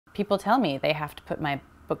People tell me they have to put my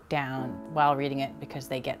book down while reading it because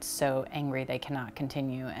they get so angry they cannot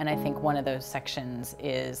continue. And I think one of those sections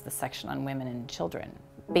is the section on women and children.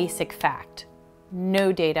 Basic fact,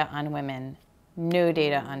 no data on women, no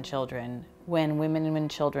data on children. When women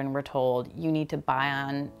and children were told, you need to buy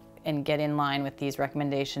on and get in line with these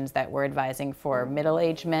recommendations that we're advising for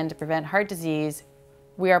middle-aged men to prevent heart disease,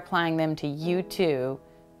 we are applying them to you too,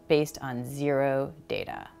 based on zero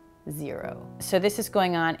data, zero. So this is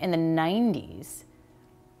going on in the 90s.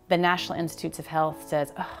 The National Institutes of Health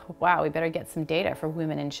says, oh, wow, we better get some data for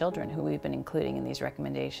women and children who we've been including in these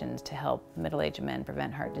recommendations to help middle-aged men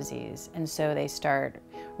prevent heart disease. And so they start,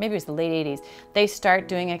 maybe it was the late 80s, they start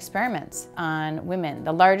doing experiments on women.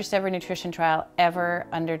 The largest ever nutrition trial ever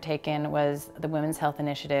undertaken was the Women's Health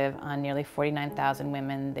Initiative on nearly 49,000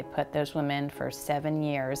 women. They put those women for 7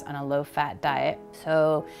 years on a low-fat diet.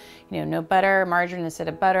 So, no butter, margarine instead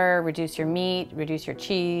of butter, reduce your meat, reduce your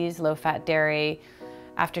cheese, low-fat dairy.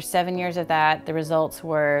 After 7 years of that, the results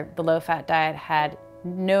were the low-fat diet had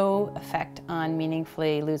no effect on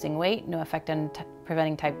meaningfully losing weight, no effect on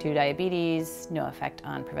preventing type 2 diabetes, no effect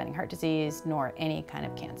on preventing heart disease, nor any kind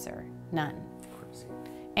of cancer, none.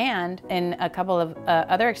 And in a couple of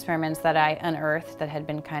other experiments that I unearthed that had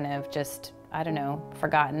been kind of just, I don't know,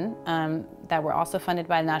 forgotten, that were also funded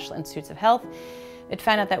by the National Institutes of Health, it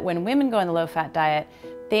found out that when women go on the low-fat diet,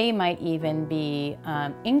 they might even be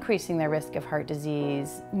increasing their risk of heart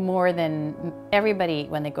disease more than everybody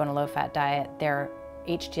when they go on a low-fat diet. Their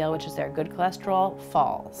HDL, which is their good cholesterol,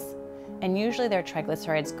 falls. And usually their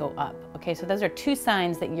triglycerides go up. Okay, so those are two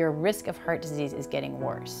signs that your risk of heart disease is getting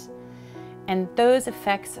worse. And those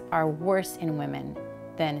effects are worse in women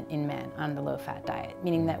than in men on the low-fat diet,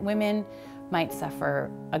 meaning that women might suffer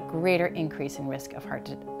a greater increase in risk of heart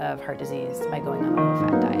disease by going on a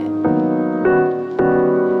low-fat diet.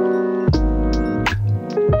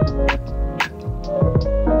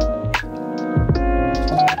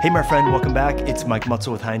 Hey, my friend, welcome back. It's Mike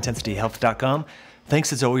Mutzel with HighIntensityHealth.com.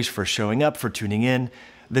 Thanks as always for showing up, for tuning in.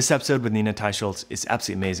 This episode with Nina Teicholz is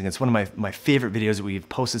absolutely amazing. It's one of my favorite videos that we've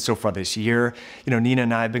posted so far this year. Nina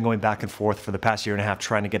and I have been going back and forth for the past year and a half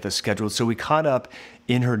trying to get this scheduled. So we caught up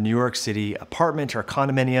in her New York City apartment, her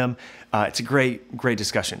condominium. It's a great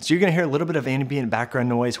discussion. So you're gonna hear a little bit of ambient background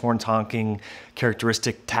noise, horns honking,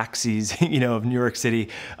 characteristic taxis, of New York City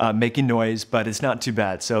making noise, but it's not too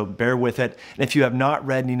bad. So bear with it. And if you have not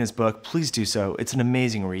read Nina's book, please do so. It's an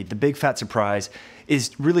amazing read. The Big Fat Surprise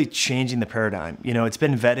is really changing the paradigm. It's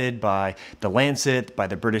been vetted by The Lancet, by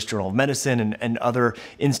the British Journal of Medicine, and other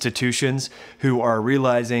institutions who are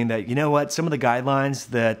realizing that, some of the guidelines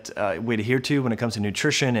that we adhere to when it comes to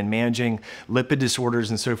nutrition and managing lipid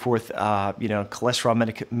disorders and so forth,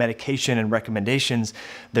 cholesterol medication and recommendations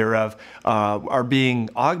thereof are being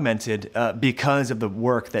augmented because of the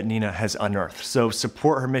work that Nina has unearthed. So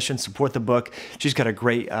support her mission, support the book. She's got a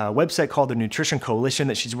great website called the Nutrition Coalition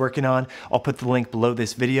that she's working on. I'll put the link below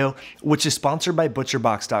this video, which is sponsored by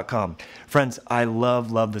butcherbox.com. Friends, I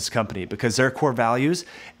love this company because their core values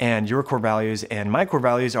and your core values and my core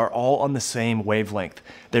values are all on the same wavelength.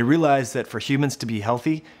 They realize that for humans to be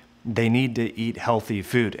healthy, they need to eat healthy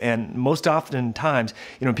food. And most oftentimes,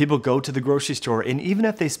 people go to the grocery store, and even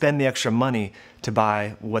if they spend the extra money to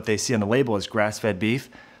buy what they see on the label as grass-fed beef,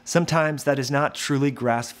 sometimes that is not truly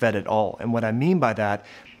grass-fed at all. And what I mean by that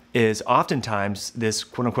is oftentimes this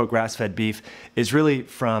quote-unquote grass-fed beef is really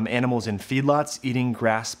from animals in feedlots eating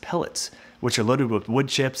grass pellets, which are loaded with wood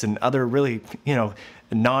chips and other really,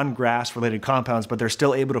 non-grass related compounds, but they're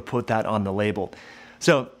still able to put that on the label.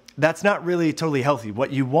 So that's not really totally healthy.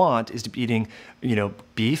 What you want is to be eating,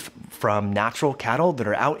 beef from natural cattle that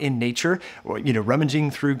are out in nature, or,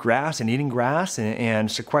 rummaging through grass and eating grass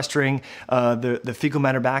and sequestering the fecal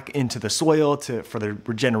matter back into the soil for the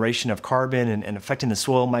regeneration of carbon and affecting the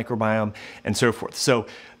soil microbiome and so forth. So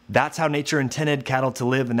that's how nature intended cattle to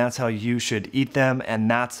live, and that's how you should eat them.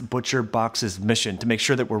 And that's Butcher Box's mission, to make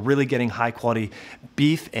sure that we're really getting high quality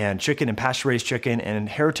beef and chicken and pasture-raised chicken and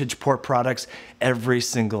heritage pork products every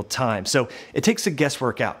single time. So it takes the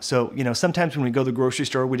guesswork out. So, sometimes when we go to the grocery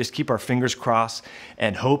store, we just keep our fingers crossed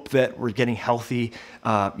and hope that we're getting healthy,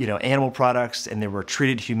 animal products and they were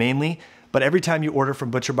treated humanely. But every time you order from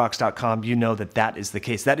butcherbox.com, you know that is the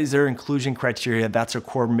case. That is their inclusion criteria. That's their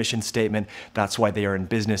core mission statement. That's why they are in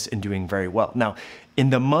business and doing very well. Now, in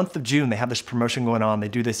the month of June, they have this promotion going on. They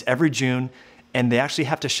do this every June, and they actually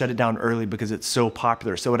have to shut it down early because it's so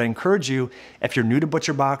popular. So what I encourage you, if you're new to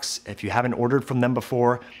ButcherBox, if you haven't ordered from them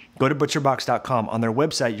before, go to butcherbox.com. On their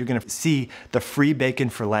website, you're gonna see the Free Bacon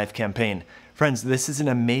for Life campaign. Friends, this is an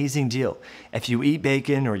amazing deal. If you eat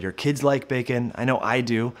bacon or your kids like bacon, I know I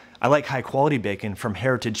do. I like high quality bacon from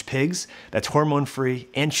heritage pigs that's hormone free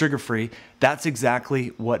and sugar free. That's exactly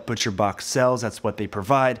what ButcherBox sells. That's what they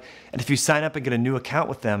provide. And if you sign up and get a new account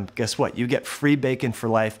with them, guess what? You get free bacon for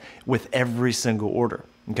life with every single order.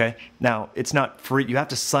 Okay. Now it's not free. You have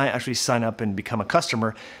to actually sign up and become a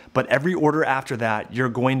customer, but every order after that, you're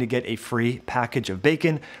going to get a free package of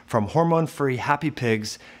bacon from hormone-free Happy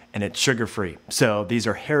Pigs, and it's sugar-free. So these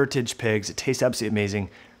are heritage pigs. It tastes absolutely amazing,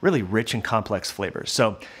 really rich and complex flavors.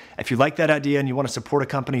 So if you like that idea and you want to support a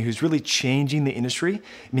company who's really changing the industry,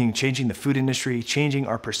 meaning changing the food industry, changing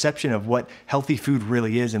our perception of what healthy food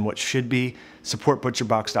really is and what should be, support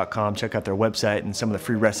butcherbox.com. Check out their website and some of the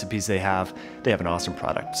free recipes they have. They have an awesome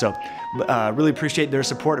product. So really appreciate their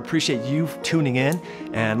support. Appreciate you tuning in.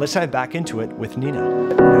 And let's dive back into it with Nina.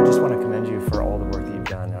 I just want to commend you for all the work that you've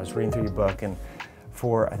done. I was reading through your book, and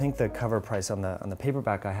I think the cover price on the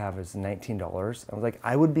paperback I have is $19. I was like,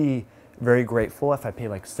 I would be very grateful if I paid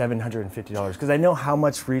like $750 because I know how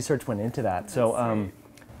much research went into that. So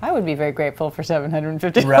I would be very grateful for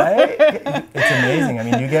 $750. Right? It's amazing. I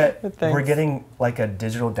mean, we're getting like a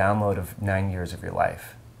digital download of 9 years of your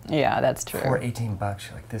life. Yeah, that's true. For $18,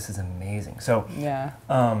 you're like, this is amazing. So yeah.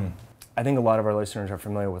 I think a lot of our listeners are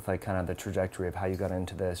familiar with like kind of the trajectory of how you got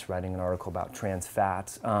into this, writing an article about trans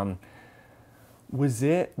fats. Were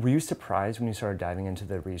you surprised when you started diving into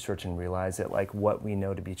the research and realized that like what we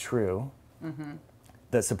know to be true,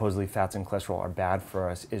 that supposedly fats and cholesterol are bad for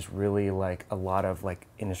us, is really like a lot of like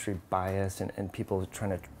industry bias and people trying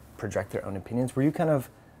to project their own opinions? Was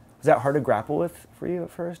that hard to grapple with for you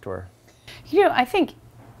at first, or? You know, I think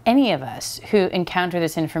any of us who encounter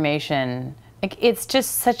this information, like, it's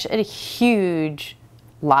just such a huge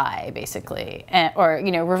lie, basically, or,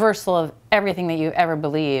 you know, reversal of everything that you ever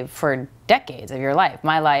believed for decades of your life,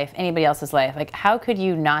 my life, anybody else's life. Like, how could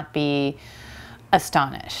you not be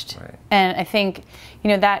astonished? Right. And I think, you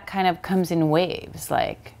know, that kind of comes in waves.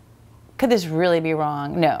 Like, could this really be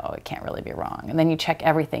wrong? No, it can't really be wrong. And then you check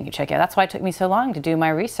everything. You check it. That's why it took me so long to do my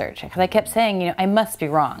research, because I kept saying, you know, I must be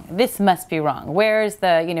wrong. This must be wrong. Where's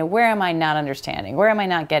the, you know, where am I not understanding? Where am I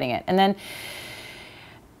not getting it?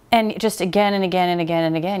 And just again and again and again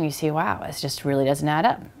and again, you see, wow, it just really doesn't add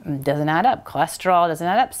up. It doesn't add up. Cholesterol doesn't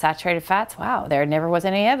add up. Saturated fats, wow, there never was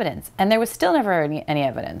any evidence. And there was still never any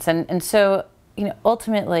evidence. And so, you know,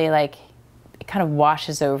 ultimately, like, it kind of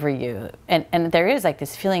washes over you. And there is like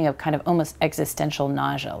this feeling of kind of almost existential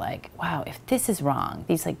nausea, like, wow, if this is wrong,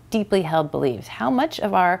 these like deeply held beliefs, how much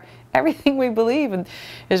of everything we believe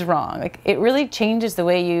is wrong? Like, it really changes the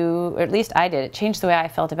way or at least I did, it changed the way I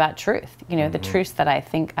felt about truth. You know, the truths that I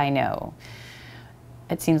think I know.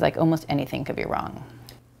 It seems like almost anything could be wrong.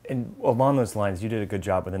 And along those lines, you did a good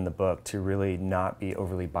job within the book to really not be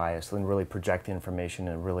overly biased and really project the information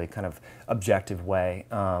in a really kind of objective way.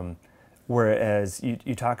 Whereas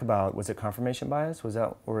you talk about, was it confirmation bias? Was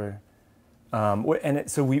that,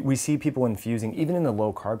 so we see people infusing, even in the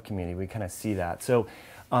low carb community, we kind of see that. So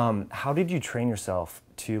how did you train yourself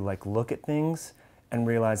to like look at things and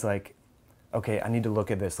realize like, okay, I need to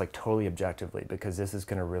look at this like totally objectively because this is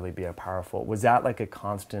going to really be was that like a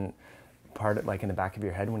constant part like in the back of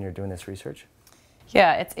your head when you're doing this research?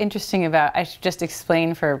 Yeah, it's interesting I should just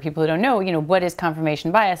explain for people who don't know, you know, what is confirmation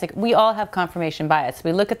bias? Like, we all have confirmation bias.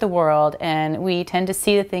 We look at the world and we tend to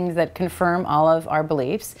see the things that confirm all of our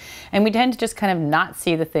beliefs, and we tend to just kind of not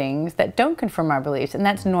see the things that don't confirm our beliefs, and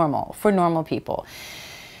that's normal for normal people.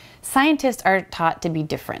 Scientists are taught to be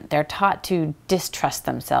different. They're taught to distrust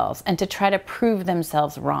themselves and to try to prove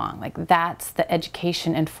themselves wrong. Like, that's the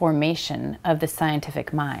education and formation of the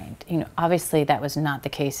scientific mind. You know, obviously that was not the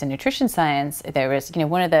case in nutrition science. There was, you know,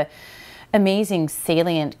 one of the amazing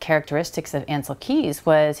salient characteristics of Ancel Keys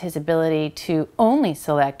was his ability to only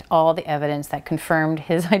select all the evidence that confirmed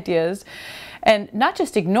his ideas, and not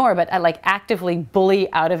just ignore, but like actively bully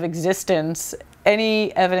out of existence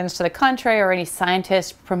any evidence to the contrary, or any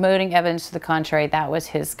scientist promoting evidence to the contrary. That was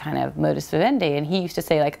his kind of modus vivendi. And he used to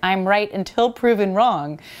say, like, I'm right until proven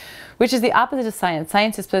wrong, which is the opposite of science.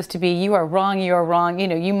 Science is supposed to be, you are wrong, you are wrong. You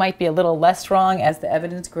know, you might be a little less wrong as the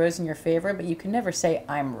evidence grows in your favor, but you can never say,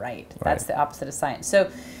 I'm right. That's the opposite of science. So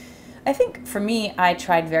I think for me, I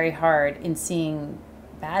tried very hard in seeing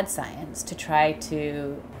bad science to try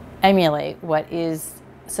to emulate what is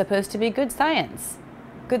supposed to be good science.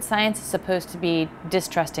 Good science is supposed to be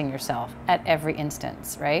distrusting yourself at every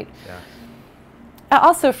instance, right? Yeah.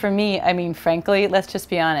 Also for me, I mean, frankly, let's just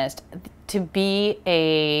be honest, to be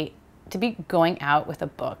going out with a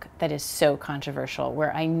book that is so controversial,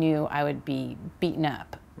 where I knew I would be beaten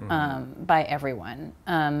up by everyone,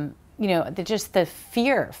 you know, just the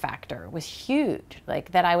fear factor was huge,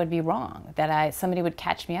 like that I would be wrong, that somebody would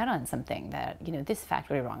catch me out on something, that, you know, this fact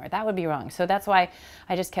would be wrong or that would be wrong. So that's why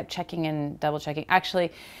I just kept checking and double checking.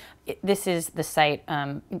 Actually, this is the site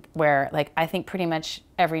where, like, I think pretty much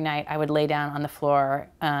every night I would lay down on the floor.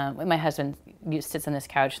 My husband sits on this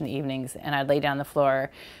couch in the evenings, and I'd lay down on the floor,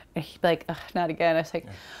 and he'd be like, "Ugh, not again." I was like,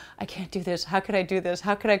 I can't do this. How could I do this?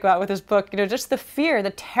 How could I go out with this book? You know, just the fear,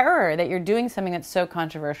 the terror that you're doing something that's so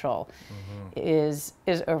controversial is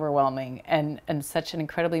overwhelming, and such an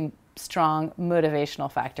incredibly strong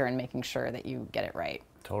motivational factor in making sure that you get it right.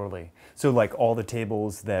 Totally. So like all the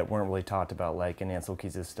tables that weren't really talked about, like in Ancel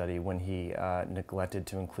Keys' study when he neglected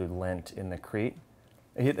to include Lent in the Crete.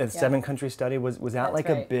 A 7-country study, was that That's like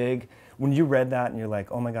right. a big, when you read that and you're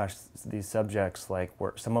like, oh my gosh, these subjects, like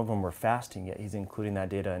some of them were fasting, yet he's including that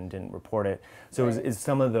data and didn't report it. So Right. is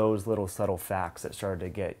some of those little subtle facts that started to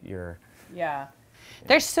get your... Yeah.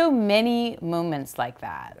 There's so many moments like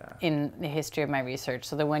that in the history of my research.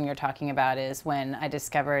 So the one you're talking about is when I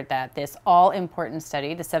discovered that this all-important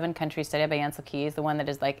study, the 7-country study by Ancel Keys, the one that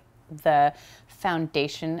is like the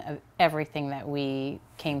foundation of everything that we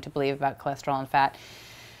came to believe about cholesterol and fat,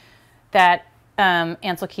 that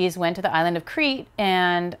Ancel Keys went to the island of Crete,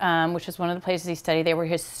 and which was one of the places he studied. They were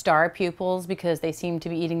his star pupils because they seemed to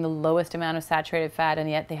be eating the lowest amount of saturated fat, and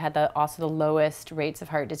yet they had also the lowest rates of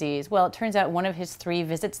heart disease. Well, it turns out one of his 3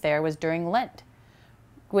 visits there was during Lent,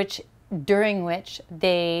 during which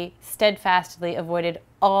they steadfastly avoided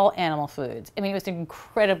all animal foods. I mean, it was an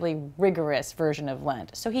incredibly rigorous version of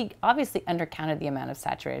Lent. So he obviously undercounted the amount of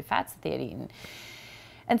saturated fats that they had eaten.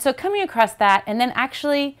 And so coming across that, and then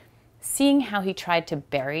actually seeing how he tried to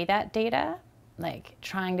bury that data, like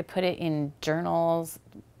trying to put it in journals,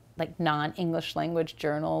 like non-English language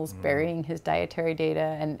journals, burying his dietary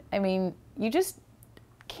data. And I mean, you just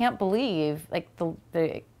can't believe, like,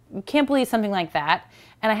 you can't believe something like that.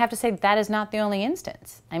 And I have to say, that is not the only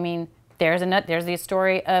instance. I mean, there's the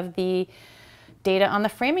story of the data on the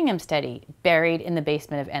Framingham study buried in the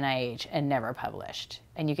basement of NIH and never published.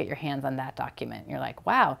 And you get your hands on that document. And you're like,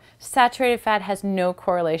 wow, saturated fat has no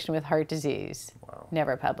correlation with heart disease. Wow.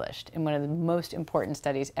 Never published in one of the most important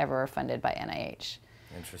studies ever funded by NIH.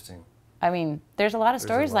 Interesting. I mean, there's a lot of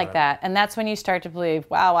stories like that. And that's when you start to believe,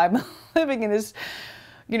 wow, I'm living in this,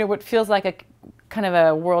 you know, what feels like a kind of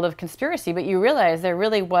a world of conspiracy, but you realize there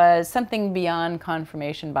really was something beyond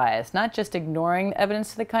confirmation bias, not just ignoring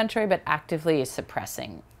evidence to the contrary, but actively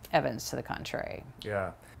suppressing evidence to the contrary.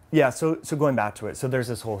 Yeah. Yeah, so going back to it, so there's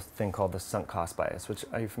this whole thing called the sunk cost bias, which,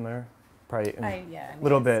 are you familiar? Probably a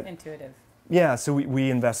little bit. Intuitive. Yeah, so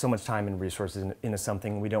we invest so much time and resources into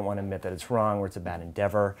something, we don't want to admit that it's wrong or it's a bad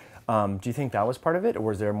endeavor. Do you think that was part of it, or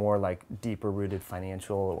was there more like deeper rooted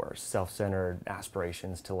financial or self-centered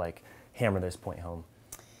aspirations to like hammer this point home?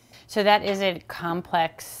 So that is there's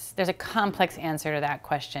a complex answer to that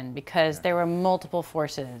question, because there were multiple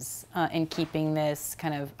forces in keeping this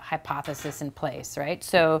kind of hypothesis in place, right?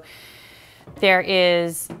 So there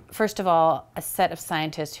is, first of all, a set of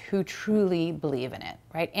scientists who truly believe in it,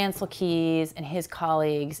 right? Ancel Keys and his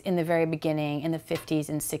colleagues in the very beginning, in the 50s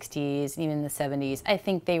and 60s, even in the 70s, I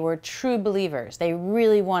think they were true believers. They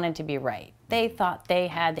really wanted to be right. They thought they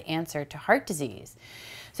had the answer to heart disease.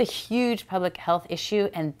 It's a huge public health issue,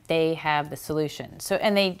 and they have the solution. So,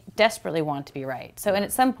 and they desperately want to be right. So, and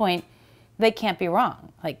at some point, they can't be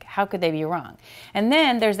wrong. Like, how could they be wrong? And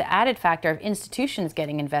then there's the added factor of institutions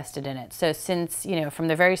getting invested in it. So since, you know, from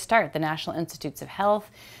the very start, the National Institutes of Health,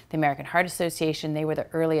 the American Heart Association, they were the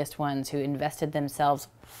earliest ones who invested themselves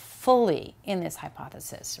fully in this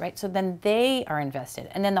hypothesis, right? So then they are invested.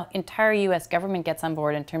 And then the entire US government gets on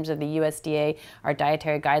board in terms of the USDA, our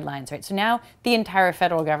dietary guidelines, right? So now the entire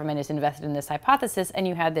federal government is invested in this hypothesis, and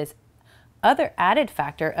you have this other added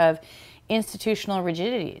factor of institutional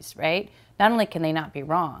rigidities, right? Not only can they not be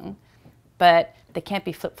wrong, but they can't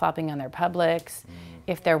be flip-flopping on their publics.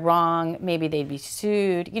 If they're wrong, maybe they'd be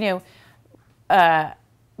sued. You know,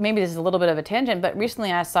 maybe this is a little bit of a tangent, but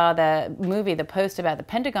recently I saw the post about the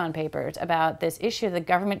Pentagon Papers about this issue. The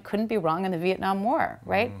government couldn't be wrong in the Vietnam War,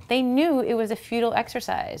 right? They knew it was a futile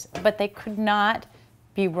exercise, but they could not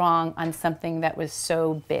be wrong on something that was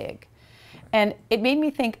so big. And it made me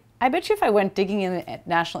think, I bet you if I went digging in the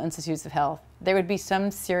National Institutes of Health, there would be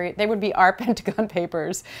there would be our Pentagon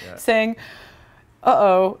Papers saying,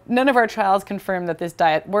 uh-oh, none of our trials confirm that this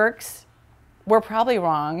diet works. We're probably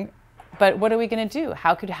wrong, but what are we going to do?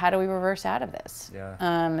 How do we reverse out of this? Yeah.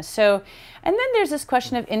 And then there's this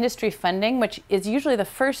question of industry funding, which is usually the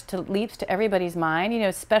first to leaps to everybody's mind. You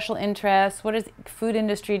know, special interests, what is the food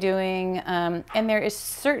industry doing? And there is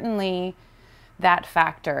certainly that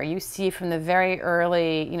factor. You see from the very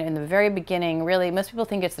early, in the very beginning, really, most people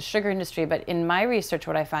think it's the sugar industry, but in my research,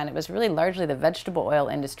 what I found, it was really largely the vegetable oil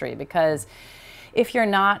industry, because if you're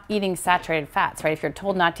not eating saturated fats, right? If you're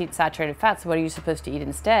told not to eat saturated fats, what are you supposed to eat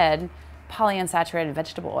instead? Polyunsaturated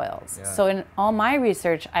vegetable oils. Yeah. So in all my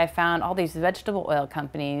research, I found all these vegetable oil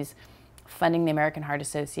companies funding the American Heart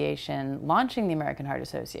Association, launching the American Heart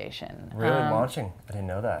Association. Really? Launching? I didn't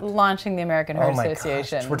know that. Launching the American Heart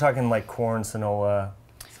Association. Gosh. We're talking like corn, canola.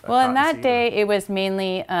 Well, in that day, it was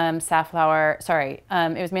mainly safflower,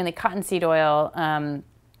 it was mainly cottonseed oil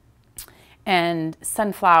and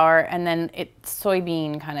sunflower, and then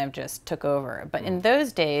soybean kind of just took over. But in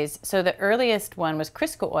those days, so the earliest one was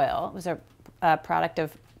Crisco oil. It was a product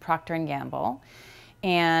of Procter & Gamble.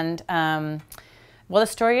 And well, the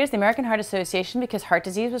story is the American Heart Association, because heart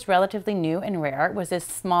disease was relatively new and rare, was this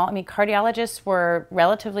small, cardiologists were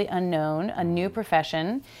relatively unknown, a new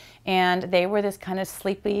profession, and they were this kind of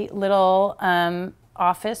sleepy little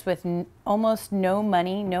office with almost no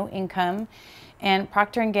money, no income. And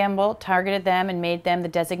Procter & Gamble targeted them and made them the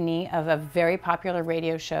designee of a very popular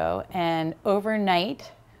radio show. And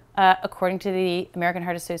overnight, according to the American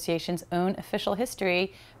Heart Association's own official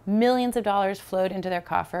history, millions of dollars flowed into their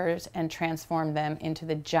coffers and transformed them into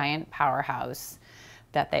the giant powerhouse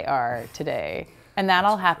that they are today. And that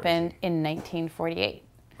all happened in 1948.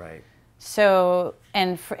 Right. So,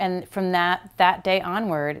 and from that day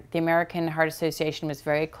onward, the American Heart Association was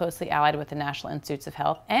very closely allied with the National Institutes of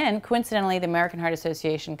Health. And coincidentally, the American Heart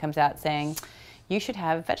Association comes out saying, you should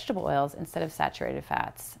have vegetable oils instead of saturated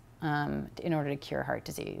fats in order to cure heart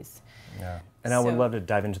disease. Yeah. And I would love to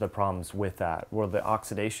dive into the problems with that. Where the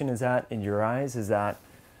oxidation is at, in your eyes, is that,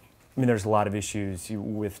 there's a lot of issues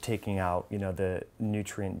with taking out, the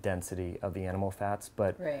nutrient density of the animal fats,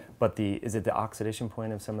 but is it the oxidation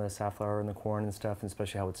point of some of the safflower and the corn and stuff, and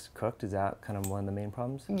especially how it's cooked? Is that kind of one of the main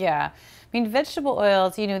problems? Yeah. Vegetable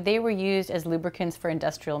oils, they were used as lubricants for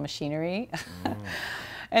industrial machinery,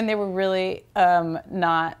 and they were really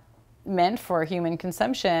not meant for human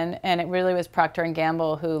consumption, and it really was Procter &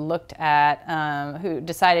 Gamble who looked at, who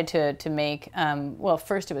decided to make, well,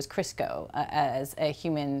 first it was Crisco as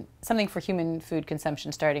something for human food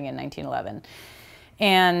consumption starting in 1911.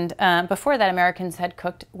 And before that, Americans had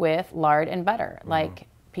cooked with lard and butter, like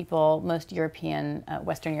most European,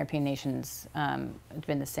 Western European nations had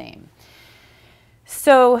been the same.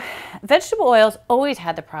 So vegetable oils always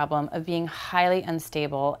had the problem of being highly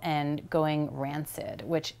unstable and going rancid,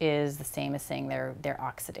 which is the same as saying they're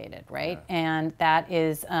oxidated, right? Yeah. And that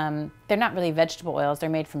is, they're not really vegetable oils, they're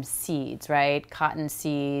made from seeds, right? Cotton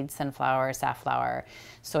seed, sunflower, safflower,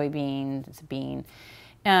 soybeans, bean.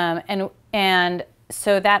 And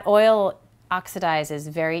so that oil oxidizes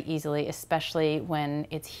very easily, especially when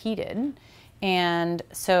it's heated. And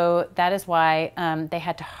so that is why they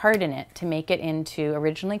had to harden it to make it into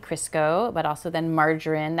originally Crisco, but also then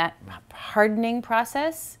margarine. That hardening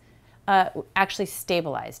process actually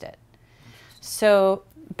stabilized it. So,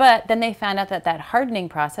 but then they found out that hardening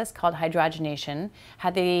process, called hydrogenation,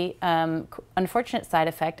 had the unfortunate side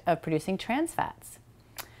effect of producing trans fats.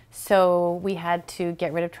 So we had to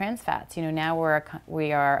get rid of trans fats. Now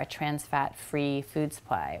we are a trans fat-free food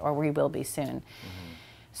supply, or we will be soon.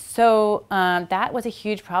 So that was a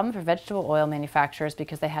huge problem for vegetable oil manufacturers,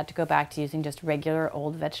 because they had to go back to using just regular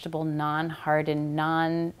old vegetable, non-hardened,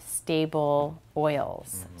 non-stable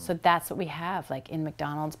oils. So that's what we have, like in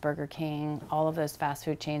McDonald's, Burger King, all of those fast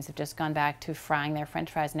food chains have just gone back to frying their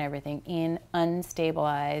French fries and everything in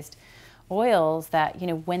unstabilized oils that,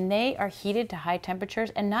 when they are heated to high temperatures,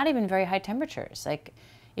 and not even very high temperatures, like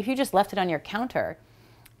if you just left it on your counter,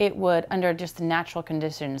 it would, under just the natural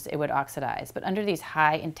conditions, it would oxidize. But under these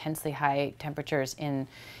intensely high temperatures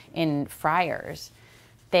in fryers,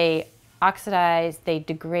 they oxidize, they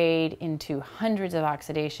degrade into hundreds of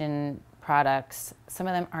oxidation products. Some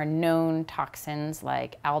of them are known toxins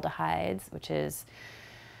like aldehydes, which is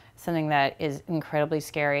something that is incredibly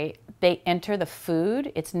scary. They enter the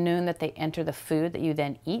food. It's known that they enter the food that you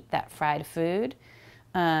then eat, that fried food,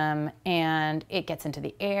 and it gets into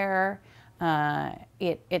the air.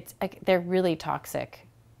 They're really toxic.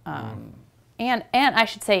 And I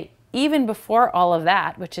should say, even before all of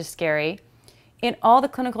that, which is scary, in all the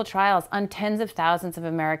clinical trials on tens of thousands of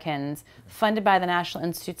Americans funded by the National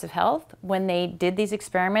Institutes of Health, when they did these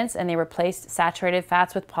experiments and they replaced saturated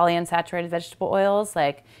fats with polyunsaturated vegetable oils,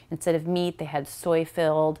 like instead of meat, they had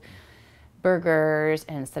soy-filled burgers,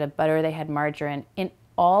 and instead of butter, they had margarine. In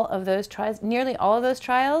all of those trials, nearly all of those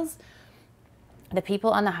trials, the people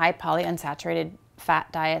on the high polyunsaturated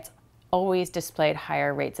fat diets always displayed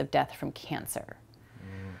higher rates of death from cancer.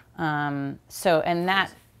 And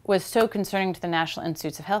that was so concerning to the National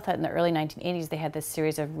Institutes of Health that in the early 1980s, they had this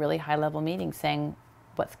series of really high-level meetings saying,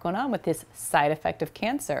 what's going on with this side effect of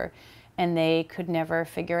cancer? And they could never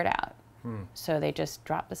figure it out. So they just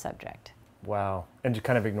dropped the subject. Wow. And you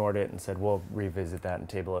kind of ignored it and said, we'll revisit that and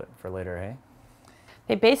table it for later, hey?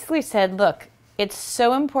 They basically said, look, it's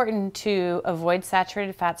so important to avoid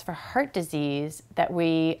saturated fats for heart disease that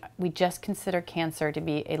we just consider cancer to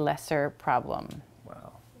be a lesser problem.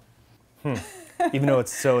 Wow. Even though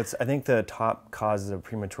it's I think the top causes of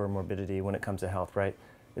premature morbidity when it comes to health, right?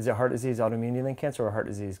 Is it heart disease, autoimmunity, then cancer, or heart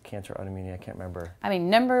disease, cancer, autoimmunity? I can't remember. I mean,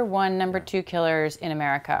 number one, number two killers in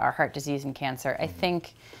America are heart disease and cancer. I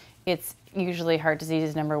think it's usually heart disease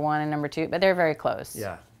is number one and number two, but they're very close.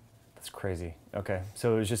 Yeah, that's crazy. Okay,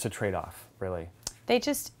 so it was just a trade-off, really. They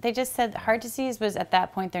just said heart disease was at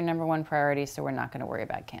that point their number one priority, so we're not going to worry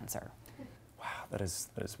about cancer. Wow, that is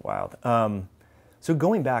wild. So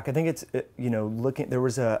going back, I think it's, there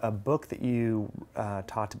was a book that you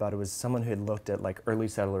talked about. It was someone who had looked at like early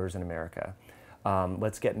settlers in America.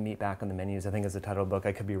 Let's Get Meat Back on the Menus, I think is the title of the book.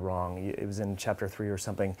 I could be wrong. It was in chapter 3 or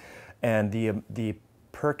something. And the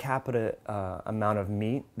per capita amount of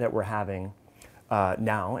meat that we're having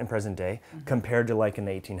now in present day compared to like in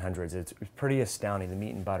the 1800s, it's pretty astounding, the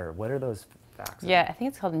meat and butter. What are those facts? Yeah, I think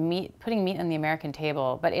it's called putting meat on the American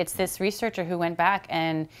table. But it's this researcher who went back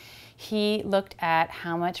and he looked at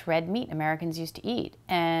how much red meat Americans used to eat,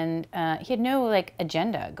 and he had no like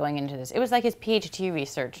agenda going into this. It was like his PhD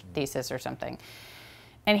research thesis or something.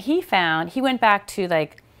 And he went back to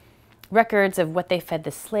like records of what they fed the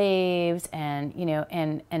slaves, and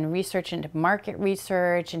and research into market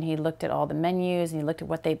research, and he looked at all the menus, and he looked at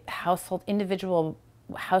what individual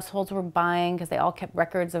households were buying, because they all kept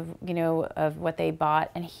records of of what they bought,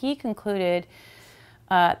 and he concluded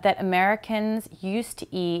that Americans used to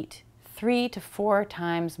eat 3 to 4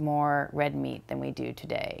 times more red meat than we do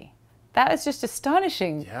today. That is just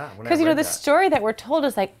astonishing. Yeah, because the story that we're told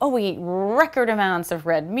is like, oh, we eat record amounts of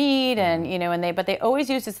red meat, and but they always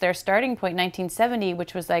use as their starting point 1970,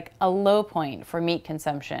 which was like a low point for meat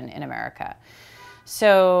consumption in America.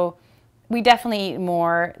 So we definitely eat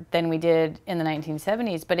more than we did in the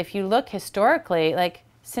 1970s. But if you look historically, like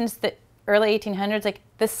since the early 1800s, like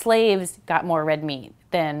the slaves got more red meat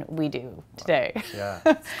than we do today. Wow. Yeah,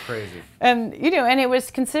 it's crazy. And and it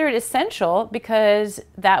was considered essential because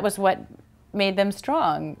that was what made them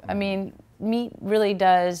strong. I mean, meat really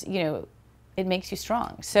does, it makes you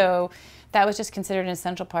strong. So that was just considered an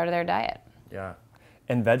essential part of their diet. Yeah.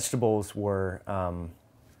 And vegetables were,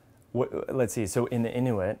 let's see, so in the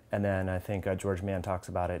Inuit, and then I think George Mann talks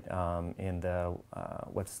about it in the,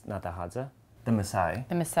 not the Hadza? The Maasai.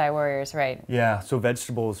 The Maasai warriors, right. Yeah, so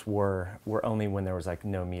vegetables were only when there was like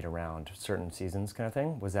no meat around, certain seasons kind of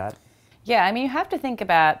thing, was that? Yeah, I mean, you have to think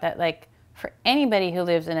about that, like, for anybody who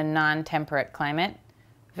lives in a non-temperate climate,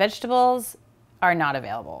 vegetables are not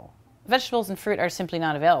available. Vegetables and fruit are simply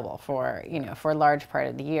not available for, for a large part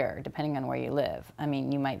of the year, depending on where you live. I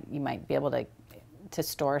mean, you might be able to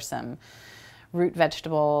store some root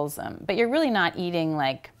vegetables, but you're really not eating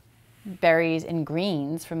like berries and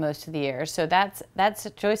greens for most of the year. So that's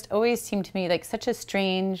just always seemed to me like such a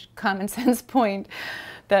strange common sense point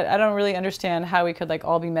that I don't really understand how we could like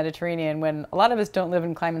all be Mediterranean when a lot of us don't live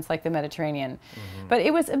in climates like the Mediterranean. But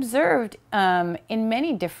it was observed in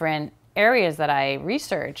many different areas that I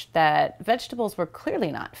researched that vegetables were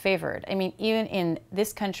clearly not favored. I mean, even in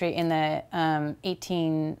this country in the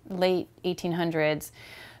late 1800s,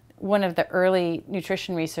 one of the early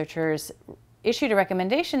nutrition researchers issued a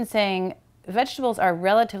recommendation saying vegetables are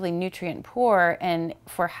relatively nutrient poor, and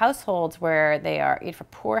for households where they are, for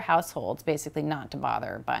poor households, basically not to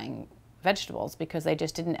bother buying vegetables because they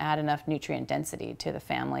just didn't add enough nutrient density to the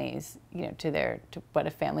families, to what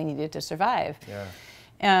a family needed to survive. Yeah.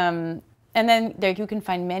 And then you can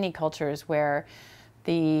find many cultures where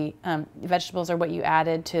the vegetables are what you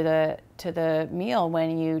added to the meal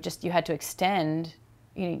when you had to extend.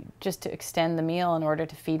 Just to extend the meal in order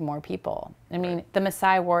to feed more people. I mean, the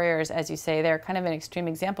Maasai warriors, as you say, they're kind of an extreme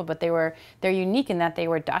example, but they're unique in that they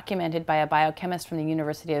were documented by a biochemist from the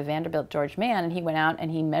University of Vanderbilt, George Mann, and he went out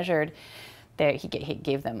and he measured. He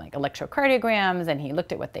gave them like electrocardiograms, and he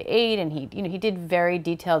looked at what they ate, and he did very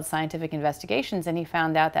detailed scientific investigations, and he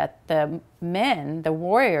found out that the men, the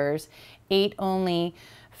warriors, ate only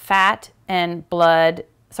fat and blood,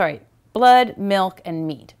 milk, and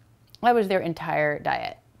meat. That was their entire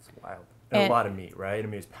diet. It's wild. And a lot of meat, right? I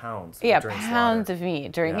mean, it was pounds. Yeah, pounds of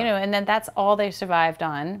meat during, and then that's all they survived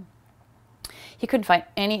on. He couldn't find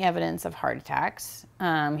any evidence of heart attacks.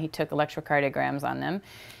 He took electrocardiograms on them.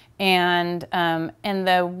 And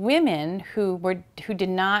the women who did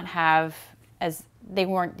not have as they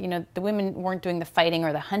weren't, you know, the women weren't doing the fighting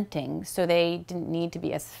or the hunting, so they didn't need to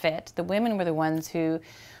be as fit. The women were the ones who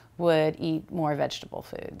would eat more vegetable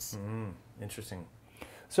foods. Interesting.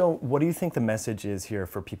 So what do you think the message is here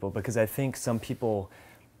for people? Because I think some people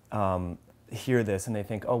hear this and they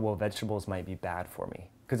think, oh, well, vegetables might be bad for me.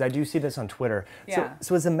 Because I do see this on Twitter. Yeah.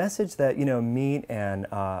 So is the message that, you know, meat and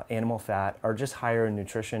animal fat are just higher in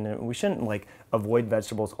nutrition, and we shouldn't like avoid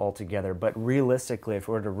vegetables altogether, but realistically, if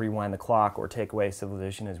we were to rewind the clock or take away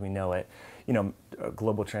civilization as we know it, you know,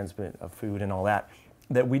 global transport of food and all that,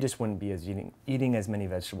 that we just wouldn't be as eating as many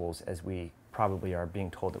vegetables as we probably are being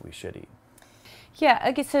told that we should eat? Yeah,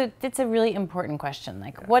 okay, so it's a really important question.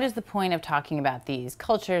 Like, what is the point of talking about these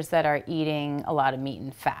cultures that are eating a lot of meat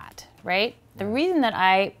and fat, right? The reason that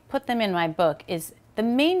I put them in my book is the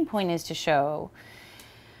main point is to show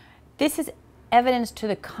this is evidence to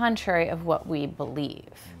the contrary of what we believe,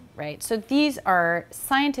 right? So these are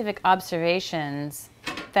scientific observations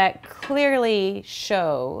that clearly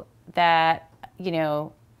show that, you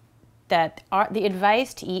know, that the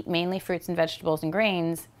advice to eat mainly fruits and vegetables and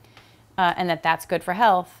grains and that's good for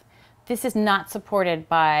health, this is not supported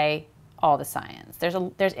by all the science.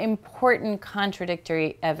 There's important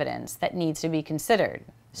contradictory evidence that needs to be considered.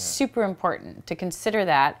 Yeah. Super important to consider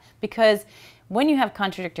that, because when you have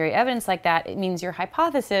contradictory evidence like that, it means your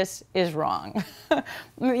hypothesis is wrong.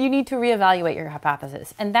 You need to reevaluate your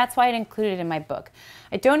hypothesis, and that's why I included it in my book.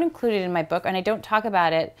 I don't include it in my book, and I don't talk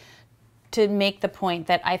about it to make the point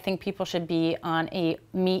that I think people should be on a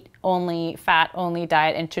meat-only, fat-only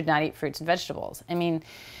diet and should not eat fruits and vegetables. I mean,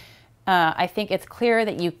 I think it's clear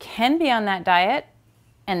that you can be on that diet,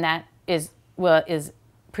 and that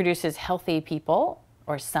produces healthy people,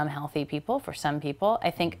 or some healthy people for some people.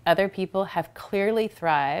 I think other people have clearly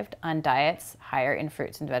thrived on diets higher in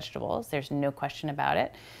fruits and vegetables. There's no question about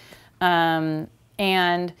it.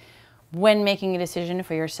 And when making a decision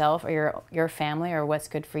for yourself or your family or what's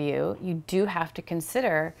good for you, you do have to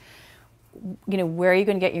consider, you know, where are you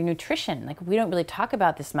going to get your nutrition? Like, we don't really talk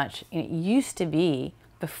about this much. You know, it used to be,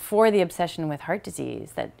 before the obsession with heart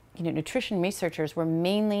disease, that, you know, nutrition researchers were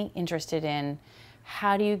mainly interested in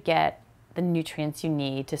how do you get the nutrients you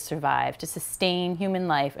need to survive, to sustain human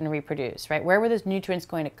life and reproduce, right? Where were those nutrients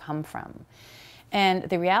going to come from? And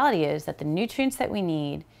the reality is that the nutrients that we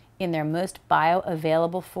need in their most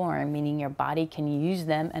bioavailable form, meaning your body can use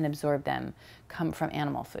them and absorb them, come from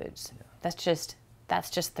animal foods. Yeah.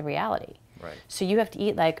 That's just the reality. Right. So you have to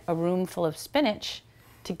eat like a room full of spinach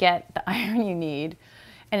to get the iron you need,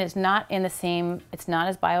 and it's not as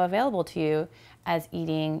bioavailable to you as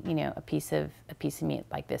eating, you know, a piece of meat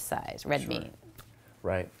like this size, red meat.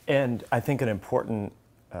 Right. And I think an important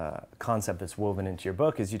concept that's woven into your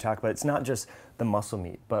book is you talk about it's not just the muscle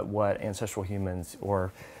meat, but what ancestral humans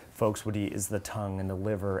or folks would eat is the tongue and the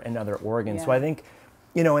liver and other organs. Yeah. So I think,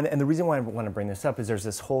 you know, and the reason why I want to bring this up is there's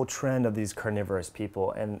this whole trend of these carnivorous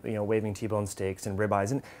people and, you know, waving T-bone steaks and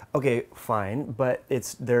ribeyes, and okay, fine, but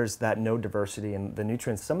there's that no diversity in the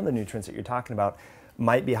nutrients. Some of the nutrients that you're talking about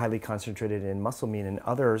might be highly concentrated in muscle meat, and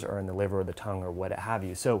others are in the liver or the tongue or what have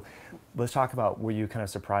you. So let's talk about, were you kind of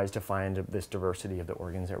surprised to find this diversity of the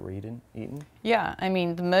organs that we're eating? Yeah, I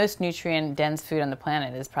mean, the most nutrient-dense food on the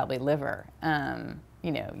planet is probably liver. You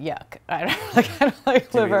know, yuck. I don't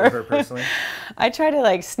like liver. Do you eat liver personally? I try to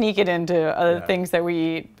like sneak it into other things that we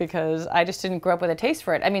eat because I just didn't grow up with a taste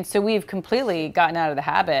for it. I mean, so we've completely gotten out of the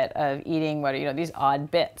habit of eating these odd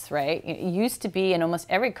bits, right? It used to be, and almost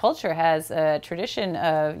every culture has a tradition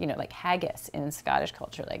of, you know, like haggis in Scottish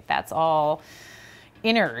culture. Like, that's all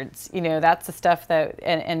innards, you know, that's the stuff that,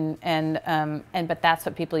 but that's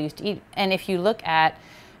what people used to eat. And if you look at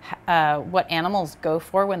what animals go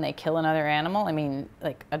for when they kill another animal, I mean,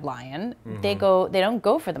 like a lion, they don't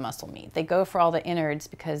go for the muscle meat. They go for all the innards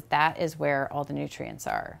because that is where all the nutrients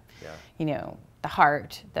are. Yeah. You know, the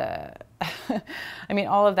heart, I mean,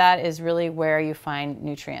 all of that is really where you find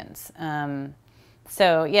nutrients.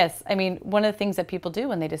 So yes, I mean, one of the things that people do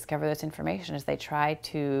when they discover this information is they try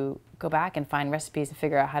to go back and find recipes and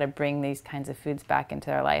figure out how to bring these kinds of foods back into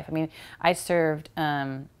their life. I mean, I served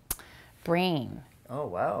brain. Oh,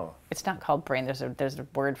 wow. It's not called brain, there's a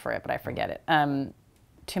word for it, but I forget it,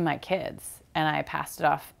 to my kids. And I passed it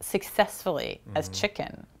off successfully as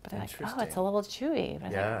chicken. But they're like, oh, it's a little chewy. But I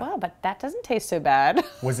was like, wow, but that doesn't taste so bad.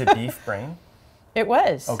 Was it beef brain? It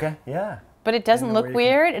was. Okay, yeah. But it doesn't look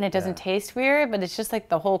weird, and it doesn't taste weird, but it's just like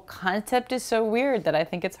the whole concept is so weird that I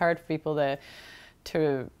think it's hard for people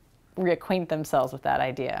to reacquaint themselves with that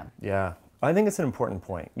idea. Yeah, I think it's an important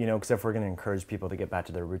point, you know, because if we're going to encourage people to get back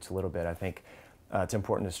to their roots a little bit, I think it's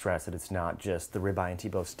important to stress that it's not just the ribeye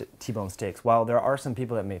and T-bone steaks. While there are some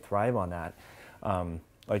people that may thrive on that,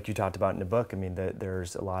 like you talked about in the book, I mean,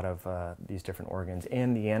 there's a lot of these different organs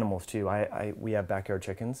and the animals too. We have backyard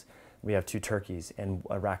chickens. We have 2 turkeys, and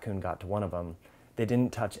a raccoon got to one of them. They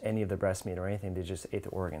didn't touch any of the breast meat or anything. They just ate the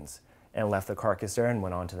organs and left the carcass there and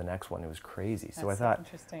went on to the next one. It was crazy. That's so I thought,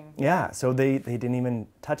 interesting. Yeah, so they didn't even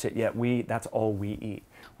touch it, yet that's all we eat.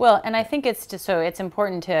 Well, and I think it's just, so it's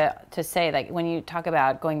important to say, like, when you talk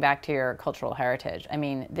about going back to your cultural heritage, I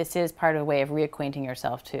mean, this is part of a way of reacquainting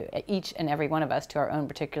yourself to each and every one of us to our own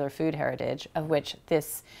particular food heritage, of which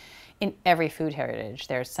in every food heritage,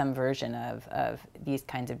 there's some version of these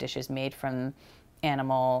kinds of dishes made from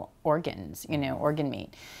animal organs, organ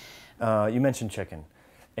meat. You mentioned chicken.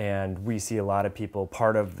 And we see a lot of people,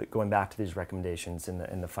 part of going back to these recommendations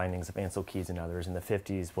in the findings of Ancel Keys and others in the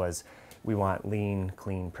 50s was we want lean,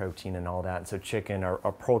 clean protein and all that. And so chicken, our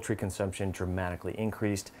poultry consumption dramatically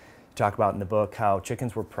increased. You talk about in the book how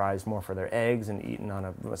chickens were prized more for their eggs and eaten on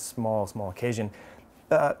a small occasion.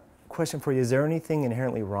 Question for you, is there anything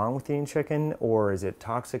inherently wrong with eating chicken, or is it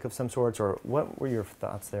toxic of some sorts, or what were your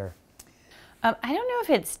thoughts there? I don't know if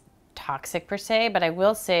it's toxic per se, but I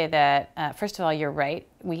will say that, first of all, you're right.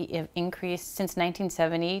 We have increased, since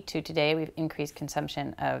 1970 to today, we've increased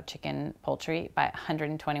consumption of chicken poultry by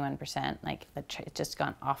 121%. Like, it's just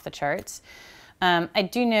gone off the charts. I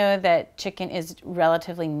do know that chicken is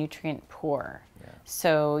relatively nutrient poor. Yeah.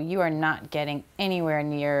 So you are not getting anywhere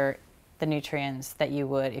near the nutrients that you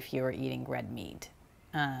would if you were eating red meat.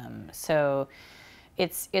 So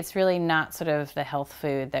it's really not sort of the health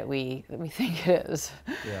food that we think it is.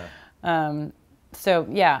 Yeah. So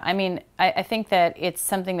yeah, I mean, I think that it's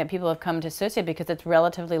something that people have come to associate because it's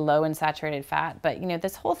relatively low in saturated fat. But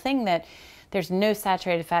this whole thing that there's no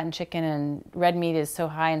saturated fat in chicken and red meat is so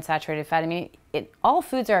high in saturated fat. I mean, all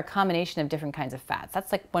foods are a combination of different kinds of fats.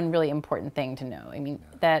 That's like one really important thing to know. I mean,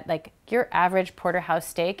 that like your average porterhouse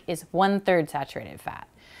steak is 1/3 saturated fat.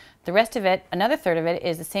 The rest of it, another third of it,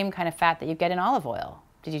 is the same kind of fat that you get in olive oil.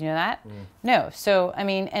 Did you know that? No. So, I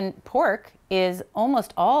mean, and pork is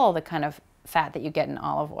almost all the kind of fat that you get in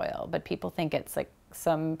olive oil, but people think it's like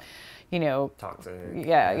some, toxic.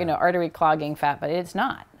 Yeah, artery clogging fat, but it's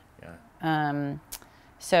not. Yeah.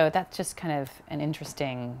 So that's just kind of an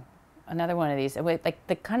interesting, another one of these, like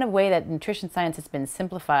the kind of way that nutrition science has been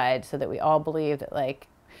simplified so that we all believe that, like,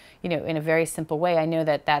 in a very simple way. I know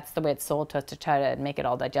that that's the way it's sold to us to try to make it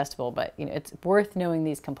all digestible, but it's worth knowing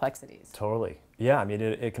these complexities. Totally. Yeah, I mean,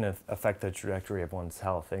 it can affect the trajectory of one's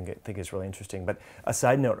health. I think it's really interesting. But a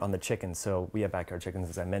side note on the chickens, so we have backyard chickens,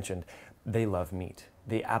 as I mentioned, they love meat.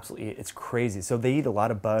 They absolutely, it's crazy. So they eat a lot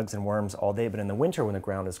of bugs and worms all day, but in the winter when the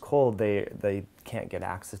ground is cold, they can't get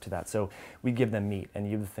access to that. So we give them meat, and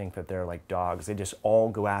you'd think that they're like dogs. They just all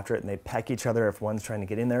go after it, and they peck each other if one's trying to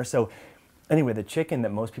get in there. So anyway, the chicken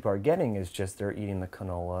that most people are getting is just they're eating the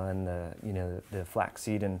canola and the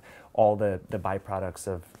flaxseed and all the byproducts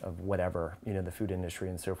of whatever, the food industry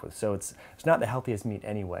and so forth. So it's not the healthiest meat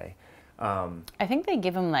anyway. I think they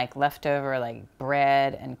give them like leftover like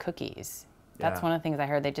bread and cookies. That's one of the things I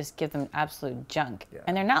heard. They just give them absolute junk. Yeah.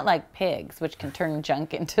 And they're not like pigs, which can turn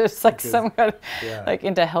junk into like some kind of, like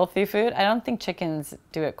into healthy food. I don't think chickens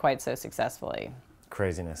do it quite so successfully.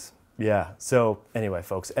 Craziness. Yeah. So anyway,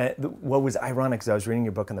 folks, what was ironic is I was reading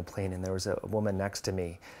your book on the plane, and there was a woman next to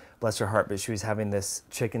me, bless her heart, but she was having this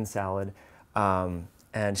chicken salad,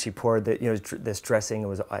 and she poured this dressing.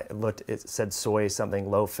 It said soy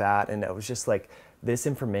something, low fat, and it was just like, this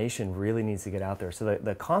information really needs to get out there. So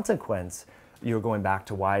the consequence, you're going back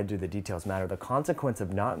to why do the details matter? The consequence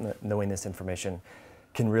of not knowing this information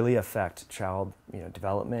can really affect child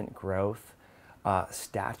development, growth,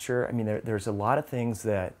 stature. I mean, there's a lot of things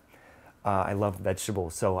that. I love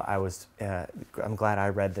vegetables, so I'm glad I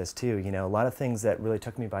read this too. A lot of things that really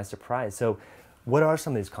took me by surprise. So what are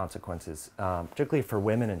some of these consequences, particularly for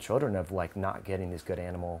women and children, of like not getting these good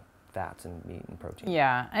animal fats and meat and protein?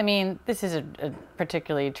 Yeah, I mean, this is a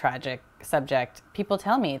particularly tragic subject. People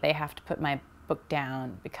tell me they have to put my book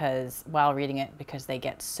down while reading it because they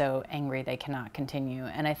get so angry they cannot continue.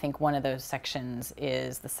 And I think one of those sections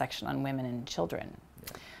is the section on women and children.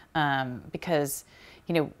 Yeah. Because,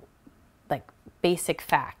 like basic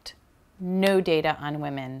fact, no data on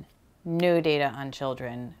women, no data on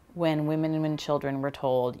children. When women and children were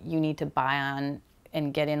told you need to buy on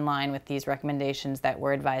and get in line with these recommendations that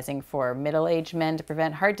we're advising for middle-aged men to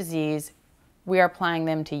prevent heart disease, we are applying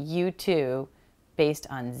them to you too based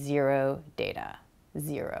on zero data,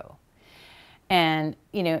 zero. And,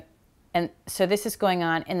 and so this is going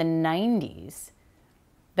on in the 90s.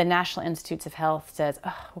 the National Institutes of Health says,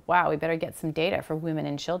 oh, wow, we better get some data for women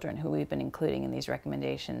and children who we've been including in these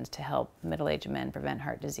recommendations to help middle-aged men prevent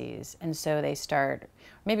heart disease. And so they start,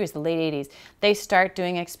 maybe it was the late 80s, they start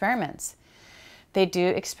doing experiments. They do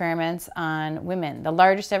experiments on women. The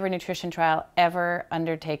largest ever nutrition trial ever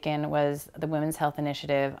undertaken was the Women's Health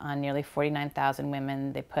Initiative on nearly 49,000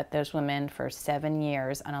 women. They put those women for 7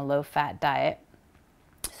 years on a low-fat diet.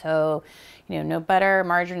 So, you know, no butter,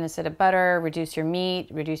 margarine instead of butter, reduce your meat,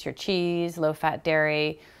 reduce your cheese, low-fat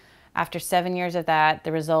dairy. After 7 years of that,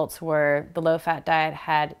 the results were the low-fat diet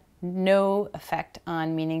had no effect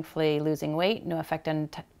on meaningfully losing weight, no effect on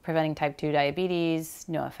preventing type 2 diabetes,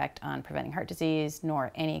 no effect on preventing heart disease,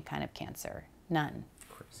 nor any kind of cancer. None.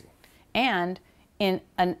 Crazy. And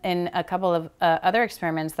in a couple of other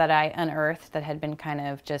experiments that I unearthed that had been kind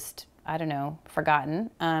of just, I don't know,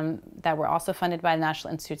 forgotten, that were also funded by the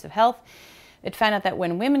National Institutes of Health, it found out that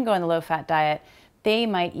when women go on the low-fat diet, they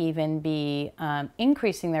might even be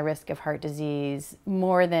increasing their risk of heart disease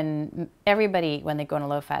more than everybody when they go on a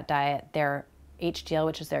low-fat diet. Their HDL,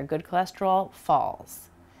 which is their good cholesterol, falls.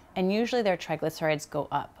 And usually their triglycerides go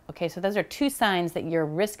up. Okay, so those are two signs that your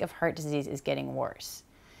risk of heart disease is getting worse.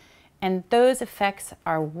 And those effects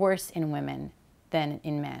are worse in women than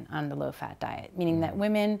in men on the low-fat diet, meaning that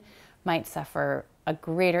women might suffer a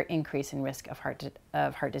greater increase in risk of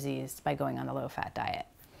heart disease by going on the low-fat diet.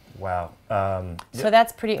 Wow. So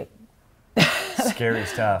that's pretty scary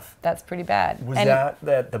stuff. That's pretty bad. Was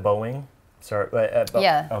that the Boeing? Sorry.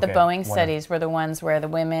 Yeah, okay. the Boeing studies were the ones where the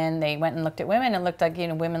women, they went and looked at women and it looked like, you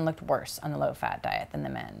know, women looked worse on the low-fat diet than the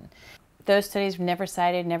men. Those studies were never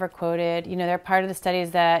cited, never quoted. You know, they're part of the studies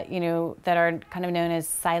that, you know, that are kind of known as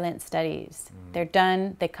silent studies. They're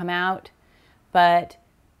done, they come out, but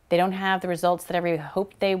they don't have the results that everybody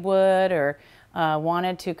hoped they would or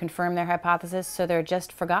wanted to confirm their hypothesis, so they're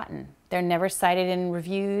just forgotten. They're never cited in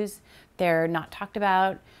reviews, they're not talked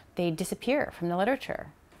about, they disappear from the literature.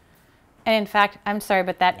 And in fact, I'm sorry,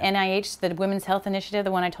 but that NIH, the Women's Health Initiative,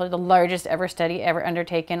 the one I told you, the largest ever study ever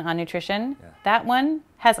undertaken on nutrition, that one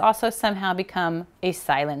has also somehow become a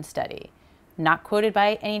silent study. Not quoted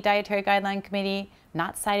by any dietary guideline committee,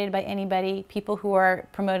 not cited by anybody. People who are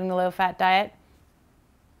promoting the low-fat diet,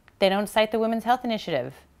 they don't cite the Women's Health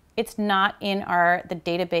Initiative. It's not in the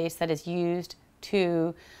database that is used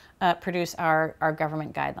to produce our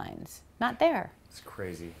government guidelines. Not there. It's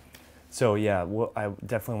crazy. So yeah, well, I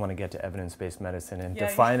definitely want to get to evidence-based medicine and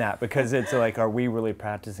define that, because it's like, are we really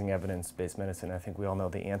practicing evidence-based medicine? I think we all know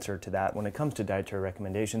the answer to that when it comes to dietary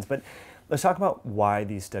recommendations. But let's talk about why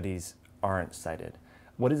these studies aren't cited.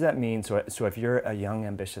 What does that mean? So if you're a young,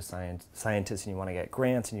 ambitious scientist and you want to get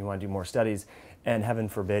grants and you want to do more studies, and heaven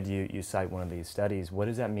forbid you cite one of these studies, what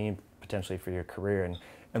does that mean potentially for your career?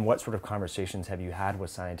 And what sort of conversations have you had with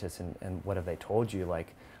scientists, and what have they told you?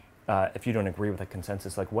 Like, if you don't agree with a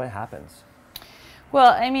consensus, like what happens?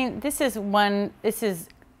 Well, I mean, this is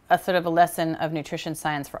a sort of a lesson of nutrition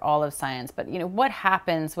science for all of science. But, you know, what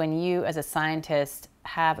happens when you as a scientist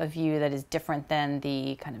have a view that is different than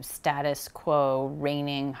the kind of status quo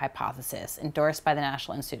reigning hypothesis endorsed by the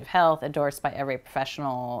National Institute of Health, endorsed by every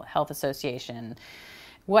professional health association?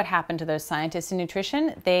 What happened to those scientists in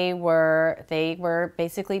nutrition? They were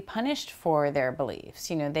basically punished for their beliefs.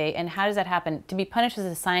 You know, and how does that happen? To be punished as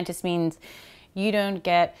a scientist means you don't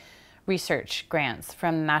get research grants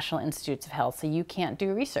from the National Institutes of Health, so you can't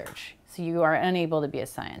do research. So you are unable to be a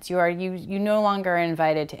science. You no longer are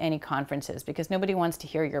invited to any conferences because nobody wants to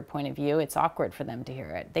hear your point of view. It's awkward for them to hear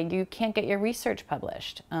it. You can't get your research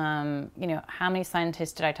published. You know, how many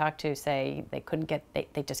scientists did I talk to say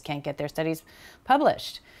they just can't get their studies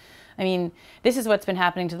published? I mean, this is what's been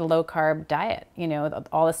happening to the low-carb diet. You know,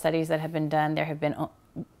 all the studies that have been done, there have been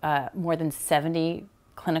more than 70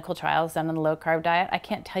 clinical trials done on the low-carb diet. I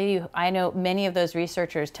can't tell you, I know many of those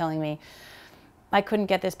researchers telling me, I couldn't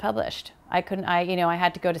get this published. I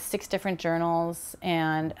had to go to 6 different journals,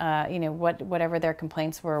 and you know, whatever their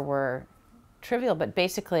complaints were trivial. But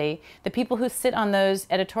basically, the people who sit on those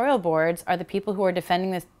editorial boards are the people who are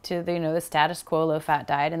defending this to the status quo low-fat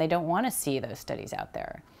diet, and they don't want to see those studies out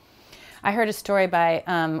there. I heard a story by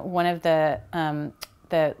one of the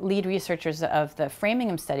lead researchers of the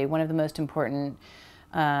Framingham study, one of the most important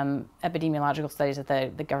epidemiological studies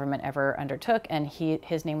that the government ever undertook, and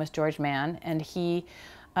his name was George Mann, and he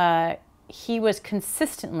was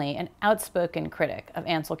consistently an outspoken critic of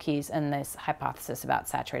Ancel Keys and this hypothesis about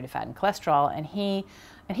saturated fat and cholesterol, and he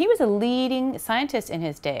was a leading scientist in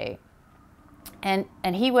his day, and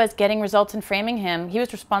he was getting results in Framingham. He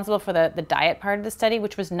was responsible for the diet part of the study,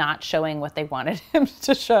 which was not showing what they wanted him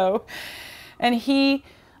to show, and he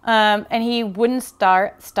And he wouldn't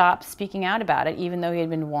stop speaking out about it, even though he had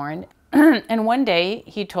been warned. And one day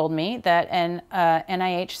he told me that an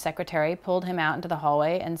NIH secretary pulled him out into the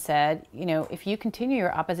hallway and said, you know, if you continue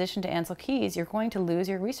your opposition to Ancel Keys, you're going to lose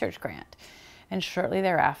your research grant. And shortly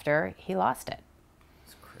thereafter, he lost it.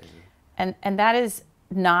 That's crazy. And that is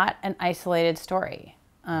not an isolated story.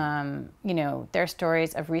 You know, there are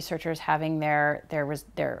stories of researchers having their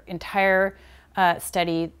entire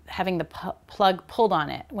study, having the plug pulled on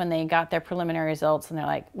it when they got their preliminary results, and they're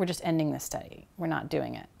like, we're just ending this study. We're not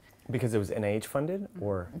doing it. Because it was NIH funded,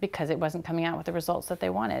 or? Because it wasn't coming out with the results that they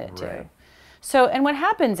wanted it to. So, and what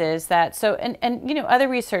happens is that, and you know, other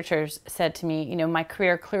researchers said to me, you know, my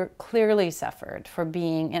career clearly suffered for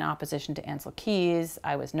being in opposition to Ancel Keys.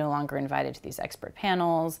 I was no longer invited to these expert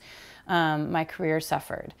panels. My career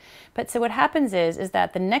suffered. But so what happens is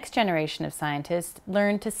that the next generation of scientists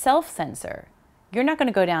learn to self-censor. You're not going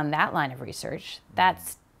to go down that line of research.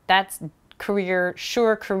 That's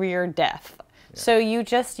sure career death. Yeah. So you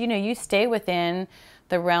just, you know, you stay within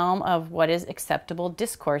the realm of what is acceptable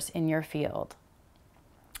discourse in your field.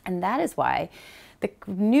 And that is why the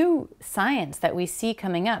new science that we see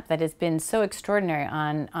coming up that has been so extraordinary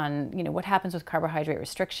on you know, what happens with carbohydrate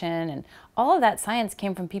restriction, and all of that science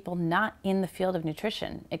came from people not in the field of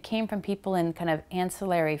nutrition. It came from people in kind of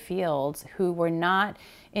ancillary fields who were not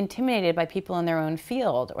intimidated by people in their own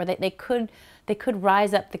field, or they could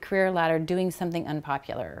rise up the career ladder doing something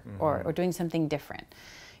unpopular, or doing something different.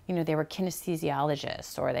 You know, they were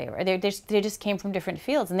kinesthesiologists, or they just came from different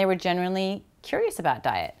fields, and they were genuinely curious about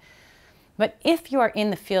diet. But if you are in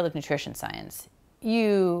the field of nutrition science,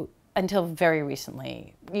 you, until very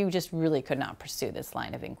recently, you just really could not pursue this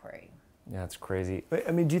line of inquiry. Yeah, it's crazy.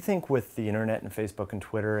 I mean, do you think with the internet and Facebook and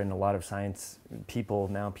Twitter and a lot of science people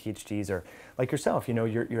now, PhDs, or like yourself, you know,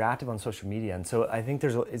 you're active on social media, and so I think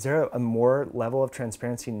is there a more level of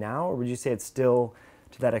transparency now, or would you say it's still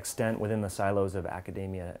to that extent within the silos of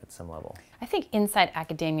academia at some level? I think inside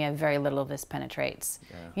academia, very little of this penetrates.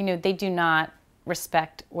 Yeah. You know, they do not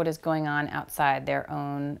respect what is going on outside their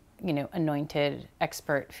own, you know, anointed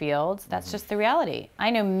expert fields. That's just the reality. I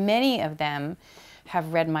know many of them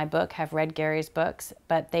have read my book, have read Gary's books,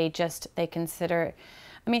 but they consider,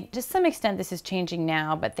 I mean, to some extent this is changing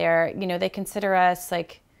now, but you know, they consider us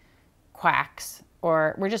like quacks,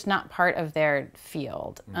 or we're just not part of their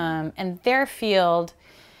field. And their field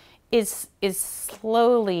is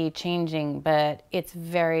slowly changing, but it's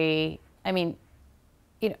very, I mean,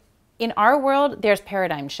 you know, in our world, there's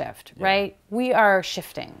paradigm shift, right? We are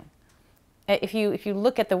shifting. If you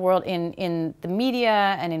look at the world in the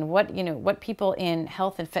media and in what, you know, what people in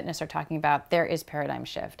health and fitness are talking about, there is paradigm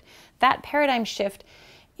shift. That paradigm shift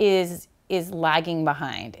is lagging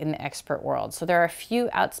behind in the expert world. So there are a few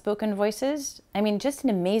outspoken voices. I mean, just an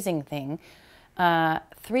amazing thing.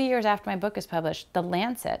 3 years after my book is published, The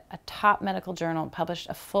Lancet, a top medical journal, published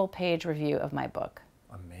a full-page review of my book.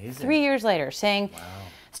 Amazing. 3 years later, saying,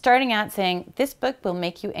 starting out saying, this book will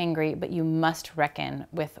make you angry, but you must reckon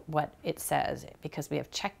with what it says, because we have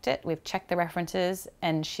checked it, we've checked the references,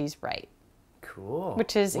 and she's right. Cool.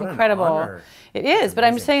 Which is what incredible. An honor. It is, but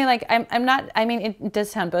I'm saying, like, I'm not, I mean, it does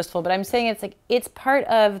sound boastful, but I'm saying it's like, it's part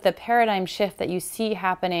of the paradigm shift that you see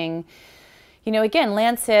happening. You know, again,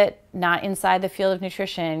 Lancet, not inside the field of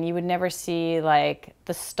nutrition, you would never see like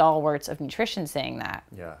the stalwarts of nutrition saying that.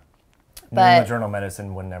 Yeah. But the Journal of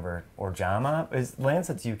Medicine would never, or JAMA, is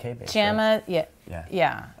Lancet's UK based? JAMA, right?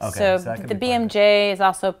 yeah. Okay, so the BMJ is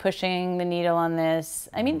also pushing the needle on this.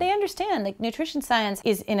 I mean, they understand, like, nutrition science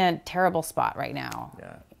is in a terrible spot right now.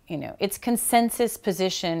 Yeah. You know, its consensus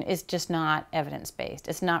position is just not evidence-based.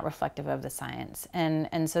 It's not reflective of the science.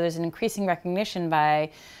 And so there's an increasing recognition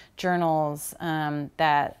by journals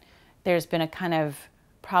that there's been a kind of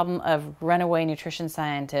problem of runaway nutrition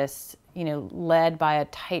scientists, you know, led by a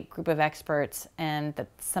tight group of experts, and that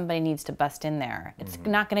somebody needs to bust in there. It's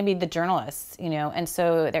not going to be the journalists, you know, and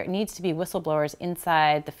so there needs to be whistleblowers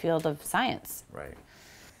inside the field of science. Right.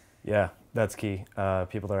 Yeah, that's key.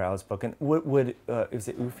 People that are outspoken. Would is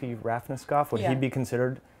it Ufi Rafneskov? Would he be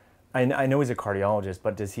considered? I know he's a cardiologist,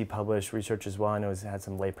 but does he publish research as well? I know he's had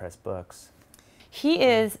some lay press books. He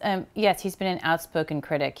is, yes, he's been an outspoken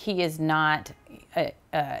critic. He is not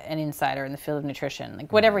an insider in the field of nutrition.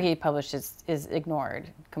 Like, whatever he publishes is ignored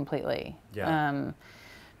completely. Yeah.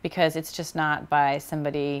 Because it's just not by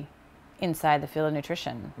somebody inside the field of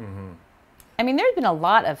nutrition. I mean, there's been a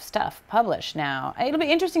lot of stuff published now. It'll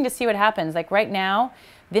be interesting to see what happens. Like right now,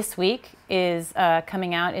 this week is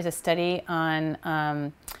coming out is a study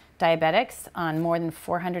on diabetics, on more than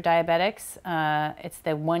 400 diabetics. It's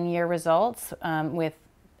the 1-year results with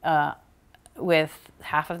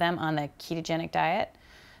half of them on the ketogenic diet.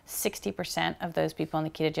 60% of those people on the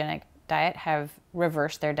ketogenic diet have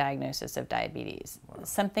reversed their diagnosis of diabetes. Wow.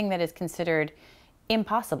 Something that is considered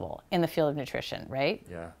impossible in the field of nutrition, right?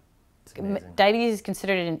 Yeah, it's amazing. Diabetes is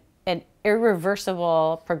considered an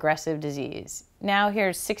irreversible progressive disease. Now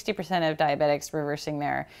here's 60% of diabetics reversing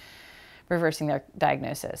their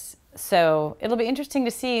diagnosis. So it'll be interesting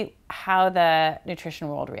to see how the nutrition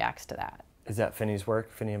world reacts to that. Is that Finney's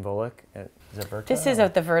work, Finney and Volek? Is that Verta? This is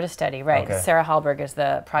the Verta study, right? Okay. Sarah Hallberg is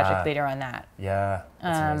the project leader on that. Yeah,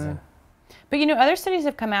 that's amazing. But you know, other studies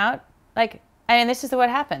have come out, and this is what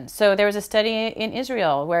happened. So there was a study in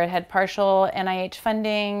Israel where it had partial NIH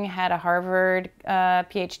funding, had a Harvard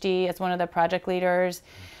PhD as one of the project leaders.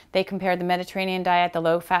 They compared the Mediterranean diet, the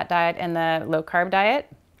low-fat diet, and the low-carb diet.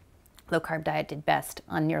 Low-carb diet did best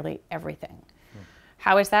on nearly everything.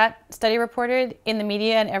 How is that study reported in the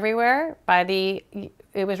media and everywhere?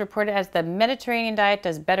 It was reported as the Mediterranean diet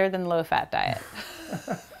does better than the low-fat diet.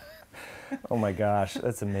 Oh my gosh,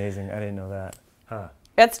 that's amazing. I didn't know that. Huh.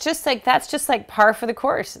 That's just like par for the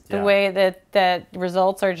course. The way that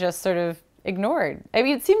results are just sort of ignored. I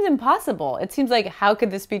mean, it seems impossible. It seems like, how could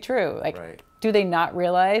this be true? Like, right. Do they not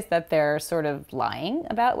realize that they're sort of lying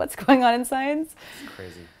about what's going on in science? It's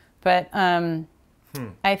crazy. But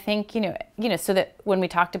I think, so that when we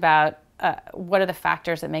talked about what are the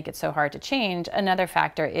factors that make it so hard to change, another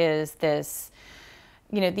factor is this,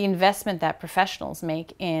 the investment that professionals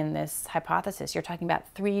make in this hypothesis. You're talking about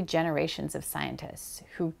 3 generations of scientists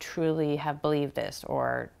who truly have believed this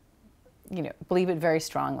or, believe it very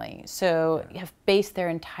strongly. So have based their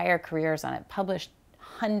entire careers on it, published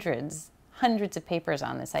hundreds of papers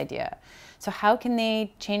on this idea. So how can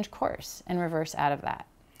they change course and reverse out of that?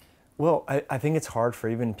 Well, I think it's hard for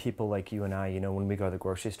even people like you and I, when we go to the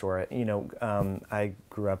grocery store, I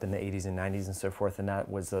grew up in the 80s and 90s and so forth, and that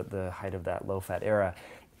was the height of that low-fat era.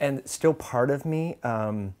 And still part of me,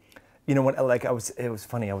 it was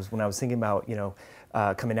funny, when I was thinking about,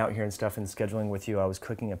 coming out here and stuff and scheduling with you, I was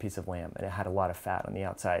cooking a piece of lamb and it had a lot of fat on the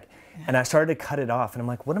outside. Yeah. And I started to cut it off and I'm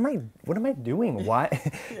like, what am I doing? Why?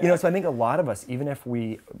 Yeah. So I think a lot of us, even if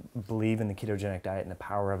we believe in the ketogenic diet and the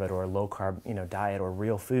power of it, or a low carb, diet, or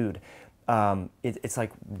real food, it's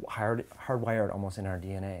like hardwired almost in our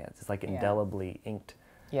DNA. It's like indelibly inked.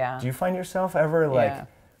 Yeah. Do you find yourself ever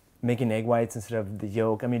making egg whites instead of the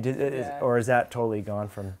yolk? I mean, or is that totally gone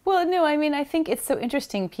from? Well, no, I mean, I think it's so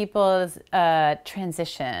interesting, people's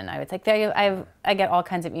transition. I would say, I get all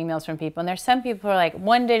kinds of emails from people, and there's some people who are like,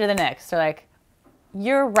 one day to the next, they're like,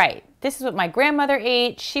 you're right. This is what my grandmother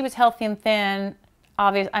ate. She was healthy and thin.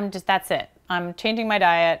 That's it. I'm changing my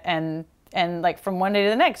diet, and like from one day to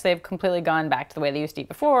the next, they've completely gone back to the way they used to eat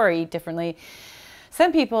before or eat differently.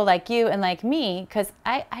 Some people like you and like me, because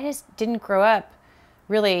I just didn't grow up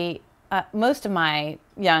really, most of my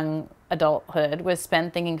young adulthood was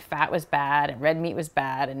spent thinking fat was bad and red meat was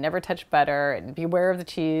bad and never touch butter and beware of the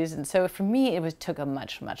cheese. And so for me, it took a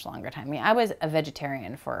much, much longer time. I mean, I was a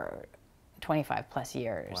vegetarian for 25 plus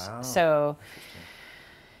years. Wow. So,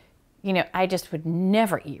 I just would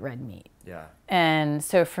never eat red meat. Yeah. And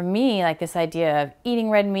so for me, like this idea of eating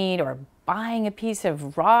red meat or buying a piece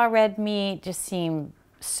of raw red meat just seemed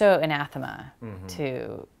so anathema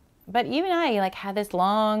to. But even I had this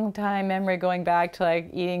long time memory going back to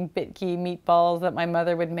eating Bitki meatballs that my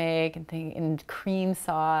mother would make and in cream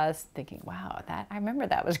sauce, thinking, wow, I remember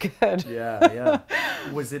that was good. Yeah.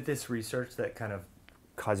 Was it this research that kind of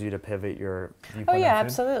caused you to pivot your viewpoint? Oh yeah, on food?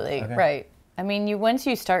 absolutely. Okay. Right. I mean, once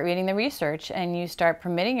you start reading the research and you start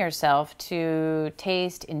permitting yourself to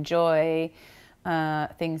taste, enjoy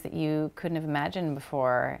things that you couldn't have imagined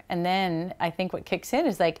before, and then I think what kicks in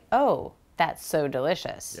is oh, that's so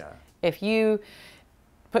delicious. Yeah. If you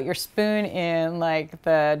put your spoon in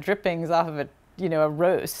the drippings off of a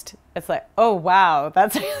roast, it's like, oh wow,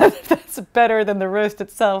 that's that's better than the roast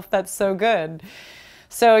itself. That's so good.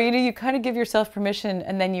 So you kind of give yourself permission,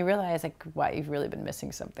 and then you realize wow, you've really been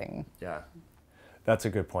missing something. Yeah, that's a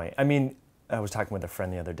good point. I mean, I was talking with a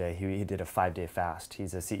friend the other day. He did a 5-day fast.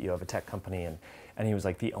 He's a CEO of a tech company, and he was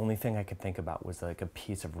like, the only thing I could think about was a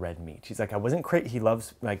piece of red meat. He's like, I wasn't crazy. He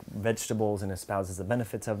loves vegetables and espouses the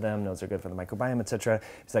benefits of them. Knows they're good for the microbiome, etc.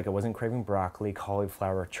 He's like, I wasn't craving broccoli,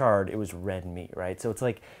 cauliflower, chard. It was red meat, right? So it's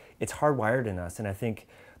it's hardwired in us, and I think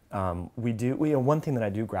we do. One thing that I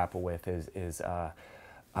do grapple with is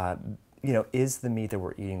the meat that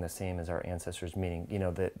we're eating the same as our ancestors? Meaning,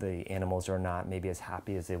 the animals are not maybe as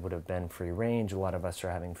happy as they would have been free range. A lot of us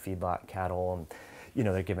are having feedlot cattle, and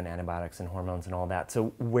they're given antibiotics and hormones and all that.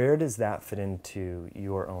 So where does that fit into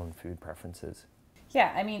your own food preferences?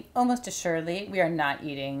 Yeah, I mean, almost assuredly, we are not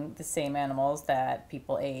eating the same animals that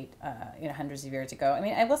people ate, hundreds of years ago. I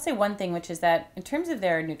mean, I will say one thing, which is that in terms of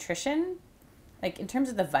their nutrition, like in terms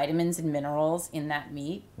of the vitamins and minerals in that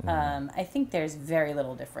meat, I think there's very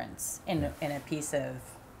little difference in a piece of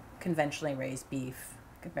conventionally raised beef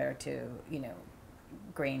compared to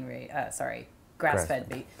grass-fed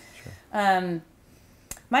beef. Sure.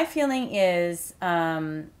 My feeling is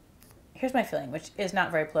here's my feeling, which is not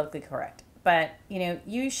very politically correct. But,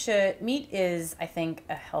 meat is, I think,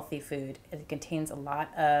 a healthy food. It contains a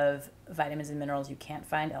lot of vitamins and minerals you can't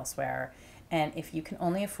find elsewhere. And if you can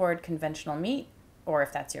only afford conventional meat, or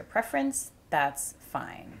if that's your preference, that's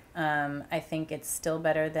fine. I think it's still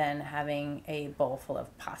better than having a bowl full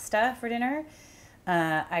of pasta for dinner.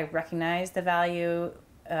 I recognize the value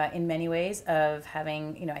in many ways of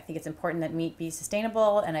having, I think it's important that meat be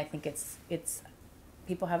sustainable, and I think it's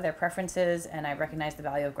people have their preferences, and I recognize the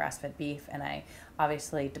value of grass-fed beef, and I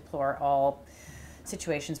obviously deplore all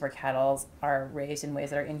situations where cattle are raised in ways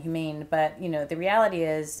that are inhumane. But, the reality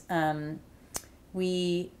is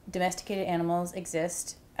domesticated animals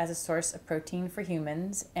exist as a source of protein for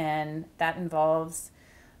humans, and that involves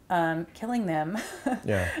killing them.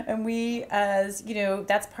 Yeah. And we,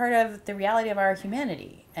 that's part of the reality of our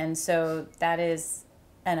humanity. And so that is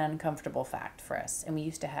an uncomfortable fact for us. And we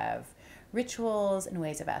used to have rituals and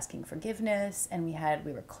ways of asking forgiveness, and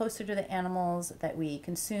we were closer to the animals that we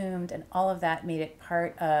consumed, and all of that made it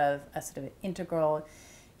part of a sort of an integral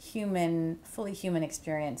fully human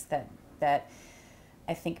experience that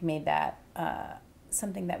I think made that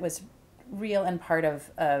something that was real and part of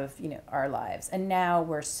our lives. And now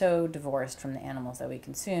we're so divorced from the animals that we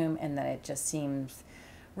consume, and that it just seems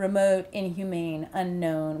remote, inhumane,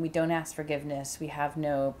 unknown. We don't ask forgiveness. We have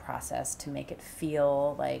no process to make it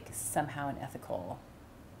feel like somehow an ethical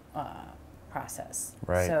process.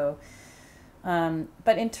 Right. So,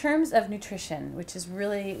 but in terms of nutrition, which is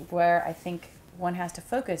really where I think one has to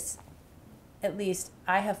focus, at least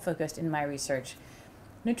I have focused in my research,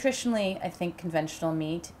 nutritionally, I think conventional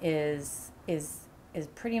meat is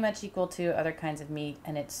pretty much equal to other kinds of meat,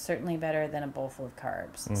 and it's certainly better than a bowl full of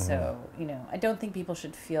carbs. Mm-hmm. So, I don't think people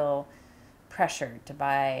should feel pressured to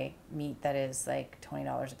buy meat that is like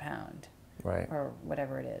 $20 a pound. Right. Or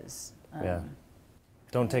whatever it is.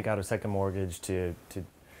 Don't take out a second mortgage to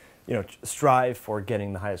strive for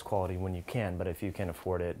getting the highest quality when you can, but if you can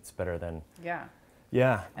afford it, it's better than... Yeah.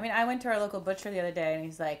 Yeah. I mean, I went to our local butcher the other day, and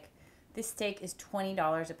he's like, this steak is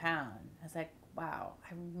 $20 a pound. I was like, wow,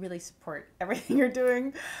 I really support everything you're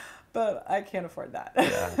doing, but I can't afford that.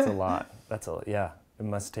 Yeah, it's a lot. It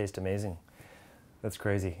must taste amazing. That's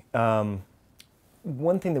crazy.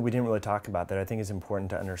 One thing that we didn't really talk about that I think is important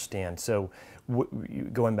to understand. So,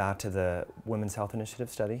 going back to the Women's Health Initiative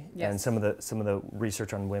study, yes, and some of the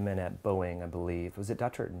research on women at Boeing, I believe, was it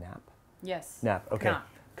Dr. Knapp? Yes. Knapp. Okay.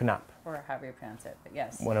 Knapp. Or however you pronounce it, but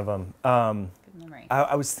yes. One of them. Good memory.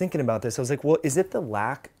 I was thinking about this. I was like, well, is it the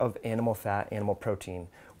lack of animal fat, animal protein,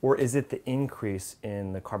 or is it the increase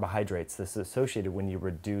in the carbohydrates that's associated when you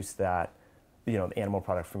reduce that, the animal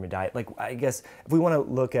product from your diet? Like, I guess if we want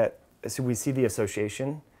to look at, so we see the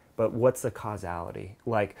association, but what's the causality?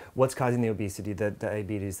 Like, what's causing the obesity, the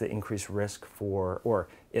diabetes, the increased risk for, or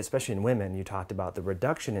especially in women, you talked about the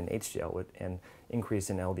reduction in HDL and increase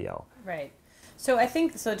in LDL. Right. So I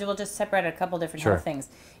think, we'll just separate a couple different health things.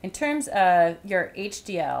 In terms of your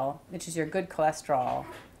HDL, which is your good cholesterol,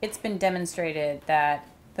 it's been demonstrated that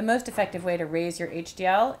the most effective way to raise your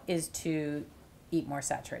HDL is to eat more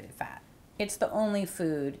saturated fat. It's the only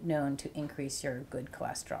food known to increase your good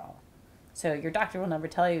cholesterol. So your doctor will never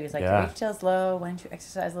tell you, he's like, your HDL's low, why don't you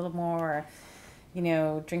exercise a little more,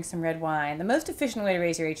 or, drink some red wine. The most efficient way to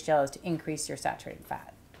raise your HDL is to increase your saturated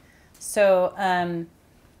fat. So,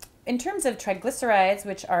 in terms of triglycerides,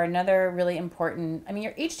 which are another really important,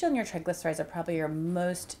 your HDL and your triglycerides are probably your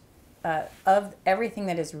most, of everything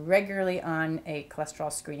that is regularly on a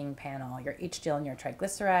cholesterol screening panel, your HDL and your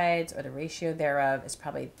triglycerides, or the ratio thereof, is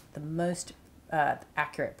probably the most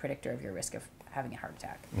accurate predictor of your risk of having a heart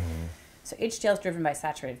attack. Mm-hmm. So HDL is driven by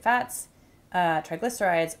saturated fats.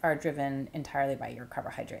 Triglycerides are driven entirely by your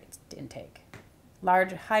carbohydrates intake.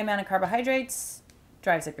 High amount of carbohydrates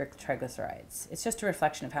drives up your triglycerides. It's just a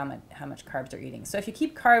reflection of how much carbs they're eating. So if you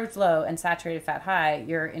keep carbs low and saturated fat high,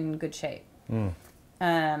 you're in good shape. Mm.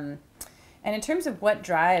 And in terms of what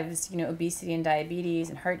drives, obesity and diabetes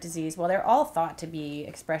and heart disease, well, they're all thought to be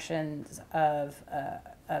expressions of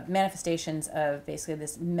manifestations of basically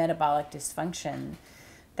this metabolic dysfunction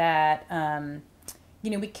that,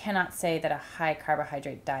 we cannot say that a high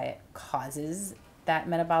carbohydrate diet causes that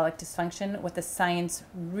metabolic dysfunction, what the science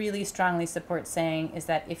really strongly supports saying is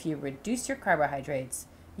that if you reduce your carbohydrates,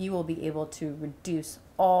 you will be able to reduce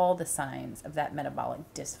all the signs of that metabolic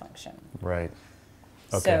dysfunction. Right.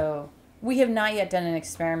 Okay. So we have not yet done an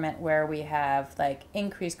experiment where we have like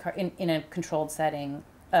increased in a controlled setting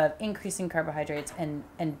of increasing carbohydrates and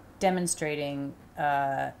demonstrating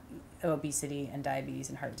obesity and diabetes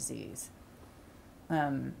and heart disease.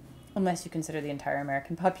 Unless you consider the entire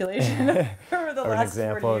American population over the or last an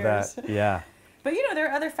example 40 years. of that. Yeah. But you know, there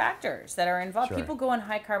are other factors that are involved. Sure. People go on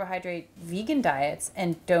high carbohydrate vegan diets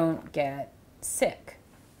and don't get sick.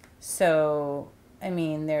 So, I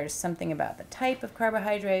mean, there's something about the type of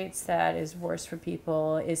carbohydrates that is worse for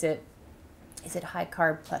people. Is it high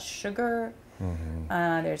carb plus sugar?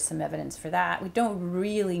 Mm-hmm. There's some evidence for that. We don't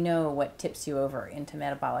really know what tips you over into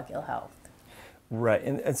metabolic ill health. Right,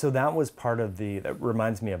 and so that was part of that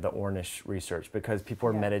reminds me of the Ornish research, because people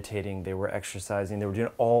were meditating, they were exercising, they were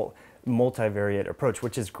doing all multivariate approach,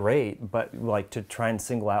 which is great, but like to try and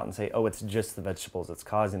single out and say, oh, it's just the vegetables that's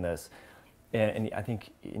causing this. And I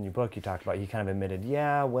think in your book you talked about, he kind of admitted,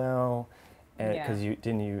 because you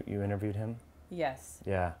interviewed him? Yes.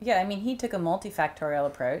 Yeah. Yeah, I mean, he took a multifactorial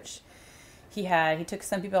approach. He took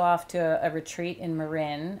some people off to a retreat in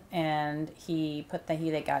Marin, and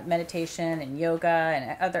they got meditation and yoga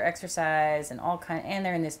and other exercise and and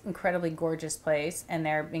they're in this incredibly gorgeous place, and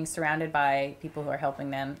they're being surrounded by people who are helping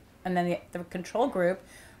them. And then the control group,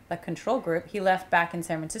 he left back in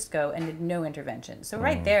San Francisco and did no intervention. So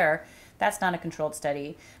right there, that's not a controlled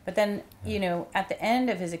study. But then, you know, at the end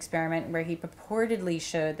of his experiment, where he purportedly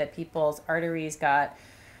showed that people's arteries got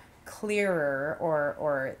clearer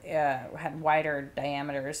or had wider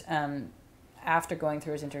diameters after going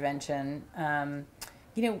through his intervention.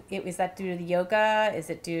 You know, is that due to the yoga? Is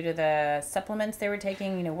it due to the supplements they were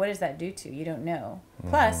taking? You know, what does that do to? You don't know. Mm-hmm.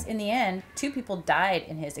 Plus, in the end, 2 people died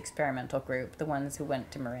in his experimental group, the ones who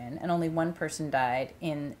went to Marin, and only 1 person died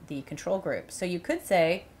in the control group. So you could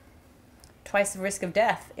say twice the risk of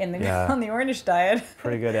death on the Ornish diet.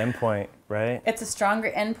 Pretty good endpoint, right? It's a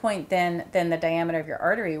stronger endpoint than the diameter of your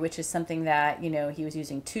artery, which is something that, you know, he was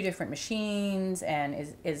using 2 different machines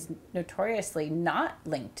and is notoriously not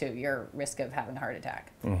linked to your risk of having a heart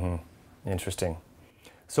attack. Mm-hmm. Interesting.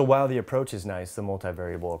 So while the approach is nice, the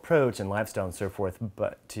multivariable approach and lifestyle and so forth,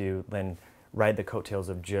 but to then ride the coattails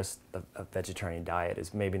of just a vegetarian diet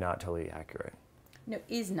is maybe not totally accurate. No,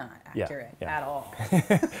 is not accurate at all.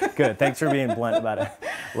 Good. Thanks for being blunt about it.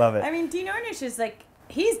 Love it. I mean, Dean Ornish is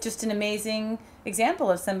he's just an amazing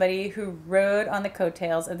example of somebody who rode on the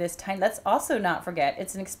coattails of this tiny. Let's also not forget,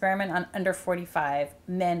 it's an experiment on under 45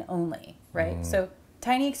 men only, right? So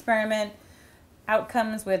tiny experiment,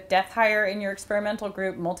 outcomes with death higher in your experimental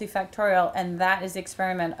group, multifactorial, and that is the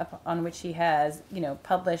experiment on which he has, you know,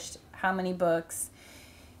 published how many books.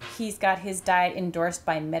 He's got his diet endorsed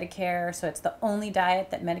by Medicare, so it's the only diet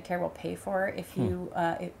that Medicare will pay for if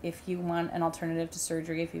you want an alternative to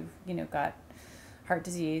surgery, if you've got heart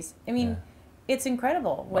disease. I mean, it's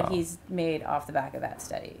incredible what he's made off the back of that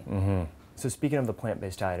study. Mm-hmm. So speaking of the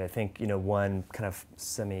plant-based diet, I think one kind of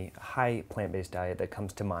semi-high plant-based diet that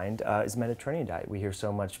comes to mind is Mediterranean diet. We hear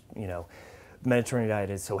so much, the Mediterranean diet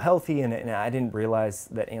is so healthy, and I didn't realize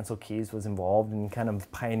that Ancel Keys was involved in kind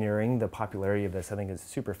of pioneering the popularity of this. I think it's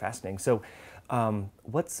super fascinating. So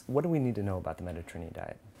what do we need to know about the Mediterranean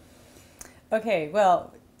diet? Okay,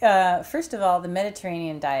 well, first of all, the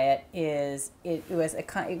Mediterranean diet was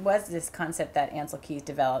this concept that Ancel Keys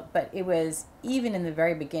developed, but it was, even in the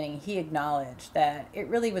very beginning, he acknowledged that it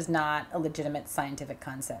really was not a legitimate scientific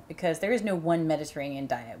concept, because there is no one Mediterranean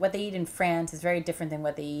diet. What they eat in France is very different than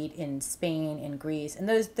what they eat in Spain, in Greece, and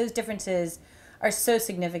those differences are so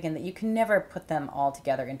significant that you can never put them all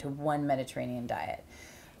together into one Mediterranean diet.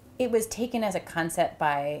 It was taken as a concept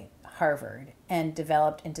by Harvard and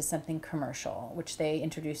developed into something commercial, which they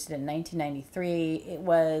introduced it in 1993.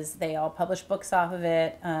 They all published books off of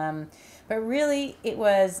it, but really it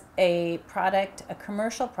was a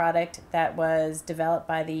commercial product that was developed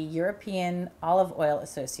by the European Olive Oil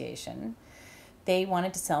Association. They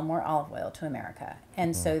wanted to sell more olive oil to America,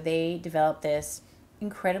 and so they developed this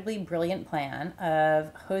incredibly brilliant plan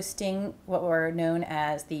of hosting what were known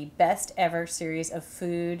as the best ever series of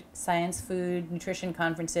science, nutrition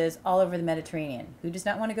conferences all over the Mediterranean. Who does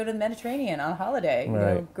not want to go to the Mediterranean on holiday?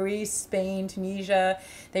 Right. Greece, Spain, Tunisia.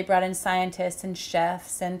 They brought in scientists and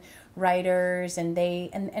chefs and writers,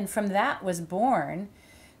 and from that was born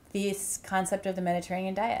this concept of the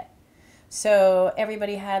Mediterranean diet. So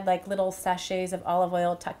everybody had little sachets of olive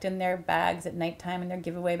oil tucked in their bags at nighttime in their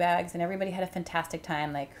giveaway bags, and everybody had a fantastic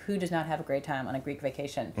time. Who does not have a great time on a Greek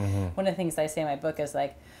vacation? Mm-hmm. One of the things that I say in my book is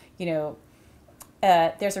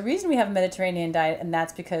there's a reason we have a Mediterranean diet, and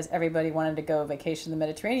that's because everybody wanted to go vacation in the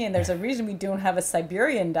Mediterranean. There's a reason we don't have a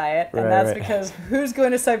Siberian diet, and that's because who's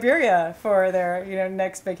going to Siberia for their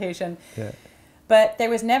next vacation? Yeah. But there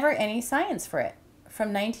was never any science for it.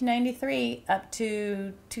 From 1993 up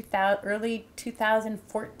to early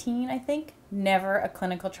 2014, I think, never a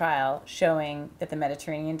clinical trial showing that the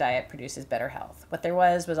Mediterranean diet produces better health. What there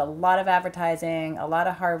was a lot of advertising, a lot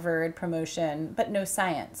of Harvard promotion, but no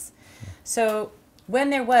science. So when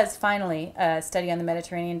there was finally a study on the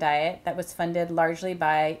Mediterranean diet that was funded largely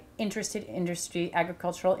by interested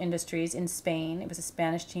agricultural industries in Spain, it was a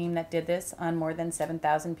Spanish team that did this on more than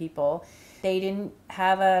 7,000 people, they didn't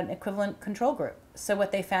have an equivalent control group. So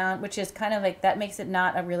what they found, which is kind of like, that makes it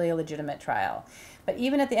not a really legitimate trial. But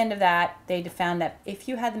even at the end of that, they found that if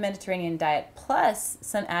you had the Mediterranean diet plus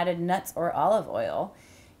some added nuts or olive oil,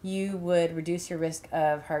 you would reduce your risk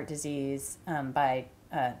of heart disease by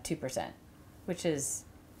 2%, which is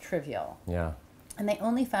trivial. Yeah. And they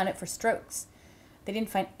only found it for strokes. They didn't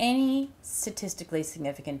find any statistically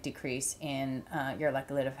significant decrease in your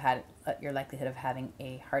likelihood of having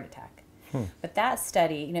a heart attack. But that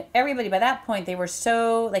study, everybody by that point, they were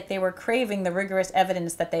they were craving the rigorous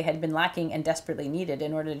evidence that they had been lacking and desperately needed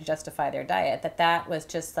in order to justify their diet, that was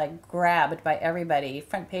just grabbed by everybody.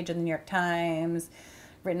 Front page of the New York Times,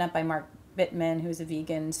 written up by Mark Bittman, who's a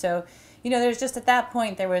vegan. So, there's just at that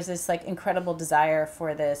point, there was this incredible desire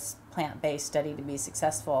for this plant-based study to be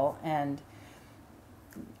successful. And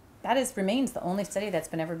that remains the only study that's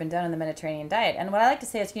ever been done on the Mediterranean diet. And what I like to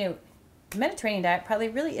say is, the Mediterranean diet probably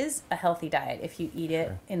really is a healthy diet if you eat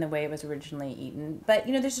it in the way it was originally eaten. But,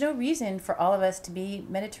 there's no reason for all of us to be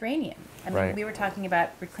Mediterranean. I mean, we were talking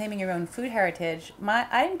about reclaiming your own food heritage.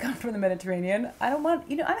 I didn't come from the Mediterranean. I don't want,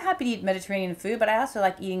 I'm happy to eat Mediterranean food, but I also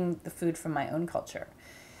like eating the food from my own culture.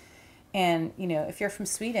 And, if you're from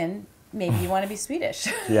Sweden, maybe you want to be Swedish.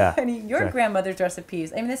 Yeah. And your grandmother's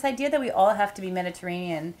recipes. I mean, this idea that we all have to be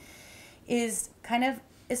Mediterranean is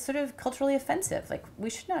sort of culturally offensive. We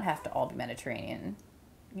should not have to all be Mediterranean.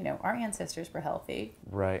 Our ancestors were healthy.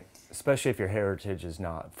 Right. Especially if your heritage is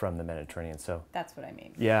not from the Mediterranean. So that's what I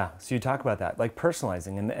mean. Yeah. So you talk about that,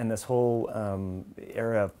 personalizing, and this whole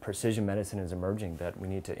era of precision medicine is emerging, that we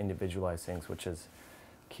need to individualize things, which is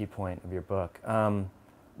a key point of your book.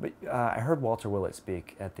 But I heard Walter Willett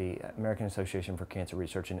speak at the American Association for Cancer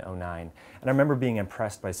Research in 2009, and I remember being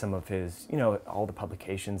impressed by some of his, all the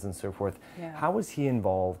publications and so forth. Yeah. How was he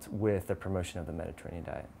involved with the promotion of the Mediterranean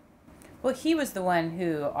diet? Well, he was the one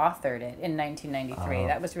who authored it in 1993.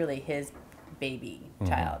 That was really his baby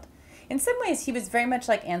child. In some ways, he was very much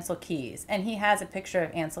like Ancel Keys, and he has a picture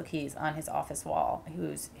of Ancel Keys on his office wall,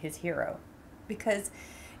 who's his hero, because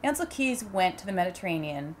Ancel Keys went to the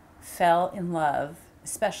Mediterranean, fell in love,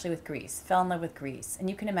 especially with Greece, fell in love with Greece. And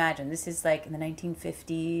you can imagine, this is in the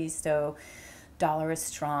 1950s, so dollar is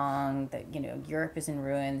strong, that, Europe is in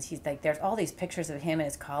ruins. He's there's all these pictures of him and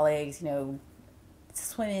his colleagues,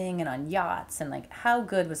 swimming and on yachts, and how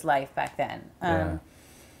good was life back then.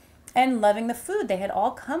 And loving the food. They had all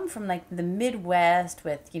come from the Midwest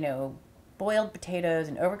with, boiled potatoes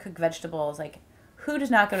and overcooked vegetables. Who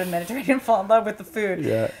does not go to the Mediterranean and fall in love with the food?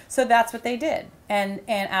 Yeah. So that's what they did. And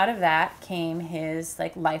out of that came his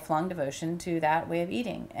lifelong devotion to that way of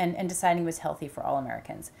eating and deciding it was healthy for all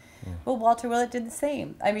Americans. Well, Walter Willett did the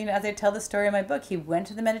same. I mean, as I tell the story in my book, he went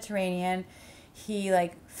to the Mediterranean. He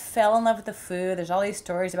fell in love with the food. There's all these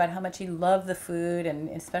stories about how much he loved the food, and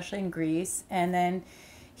especially in Greece. And then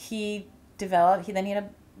he developed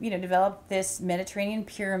this Mediterranean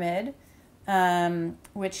pyramid,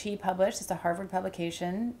 which he published. It's a Harvard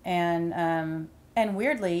publication, and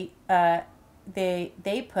weirdly,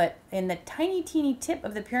 they put in the tiny, teeny tip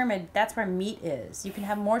of the pyramid. That's where meat is. You can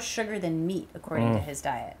have more sugar than meat, according to his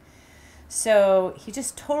diet. So he's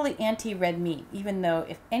just totally anti-red meat. Even though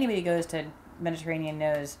if anybody goes to Mediterranean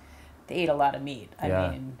knows they ate a lot of meat. I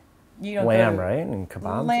mean, you don't lamb, right, and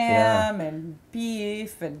kebabs, lamb and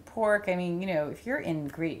beef and pork. I mean, if you're in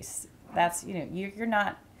Greece, that's you're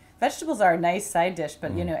not. Vegetables are a nice side dish,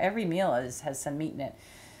 but every meal has some meat in it.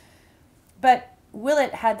 But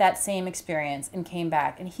Willett had that same experience and came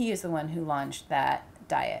back, and he is the one who launched that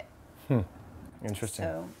diet.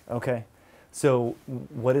 Interesting. Okay. So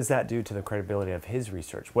what does that do to the credibility of his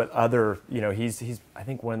research? What other, he's I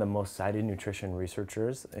think one of the most cited nutrition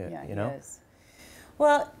researchers, Yeah, he is.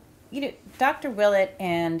 Well, Dr. Willett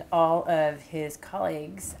and all of his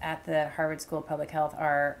colleagues at the Harvard School of Public Health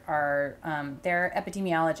are they're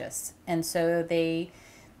epidemiologists, and so they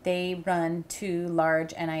run 2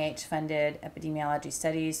 large NIH-funded epidemiology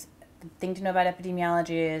studies. The thing to know about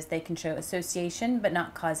epidemiology is they can show association but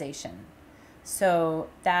not causation. So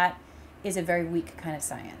that is a very weak kind of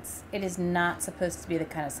science. It is not supposed to be the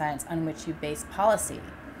kind of science on which you base policy.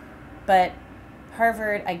 But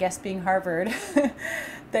Harvard, I guess being Harvard,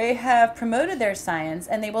 they have promoted their science,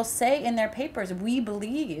 and they will say in their papers, we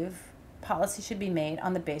believe policy should be made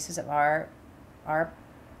on the basis of our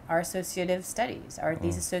associative studies,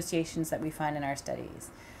 these associations that we find in our studies.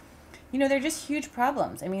 You know, they're just huge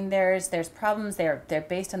problems. I mean, there's problems. They're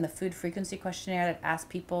based on the food frequency questionnaire that asks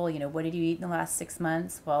people, you know, what did you eat in the last 6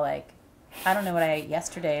 months? Well, like, I don't know what I ate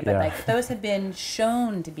yesterday, but like those have been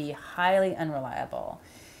shown to be highly unreliable.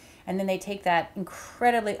 And then they take that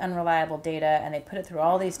incredibly unreliable data and they put it through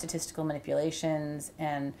all these statistical manipulations,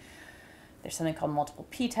 and there's something called multiple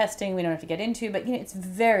P testing we don't have to get into, but you know, it's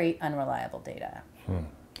very unreliable data.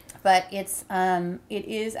 But it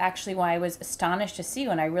is actually why I was astonished to see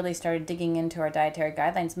when I really started digging into our dietary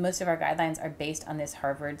guidelines. Most of our guidelines are based on this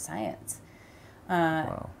Harvard science.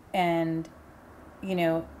 Wow. And, you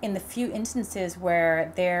know, in the few instances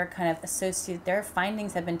where their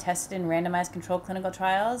findings have been tested in randomized controlled clinical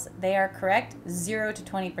trials, they are correct 0 to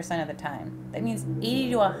 20% of the time. That means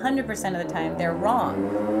 80 to 100% of the time they're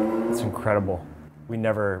wrong. It's incredible. We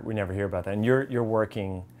never hear about that. And you're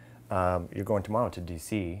working. You're going tomorrow to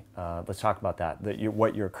DC. Let's talk about that.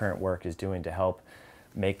 What your current work is doing to help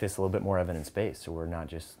make this a little bit more evidence-based, so we're not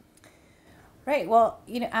just... Right. Well,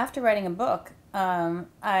 you know, after writing a book,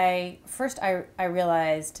 I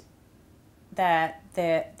realized that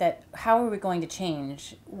how are we going to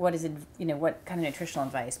change what kind of nutritional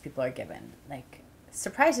advice people are given? Like,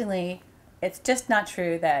 surprisingly, it's just not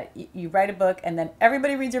true that you write a book and then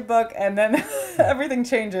everybody reads your book and then everything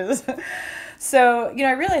changes. So, you know,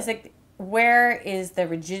 I realized, like, where is the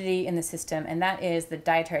rigidity in the system? And that is the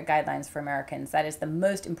dietary guidelines for Americans. That is the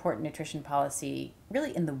most important nutrition policy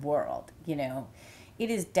really in the world. You know,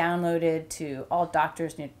 it is downloaded to all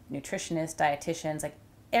doctors, nutritionists, dietitians, like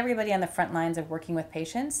everybody on the front lines of working with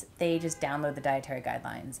patients. They just download the dietary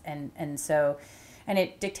guidelines. And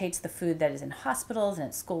it dictates the food that is in hospitals and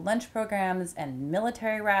at school lunch programs and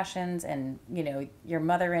military rations and, you know, your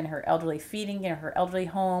mother and her elderly feeding, you know, her elderly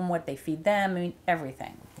home, what they feed them, I mean,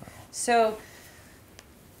 everything. Wow. So,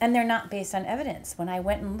 and they're not based on evidence. When I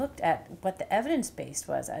went and looked at what the evidence-based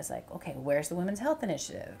was, I was like, okay, where's the Women's Health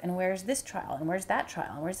Initiative? And where's this trial? And where's that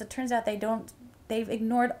trial? And it turns out they've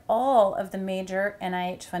ignored all of the major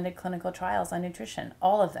NIH-funded clinical trials on nutrition,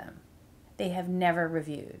 all of them. They have never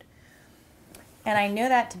reviewed. And I know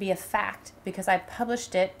that to be a fact because I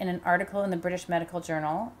published it in an article in the British Medical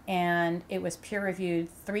Journal, and it was peer-reviewed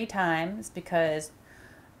 3 times because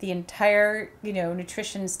the entire, you know,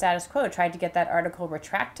 nutrition status quo tried to get that article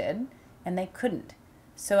retracted, and they couldn't.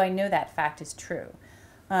 So I know that fact is true.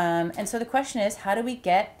 And so the question is, how do we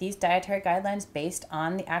get these dietary guidelines based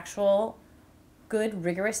on the actual good,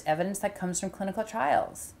 rigorous evidence that comes from clinical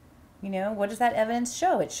trials? You know, what does that evidence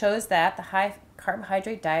show? It shows that the high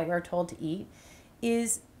carbohydrate diet we're told to eat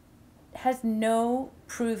has no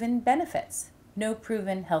proven benefits, no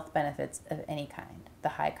proven health benefits of any kind, the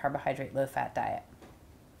high carbohydrate, low fat diet.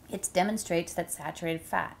 It demonstrates that saturated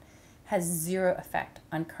fat has 0 effect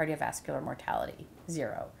on cardiovascular mortality,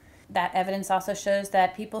 0. That evidence also shows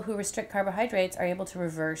that people who restrict carbohydrates are able to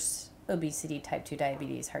reverse obesity, type 2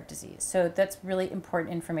 diabetes, heart disease. So that's really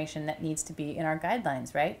important information that needs to be in our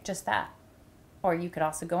guidelines, right? Just that. Or you could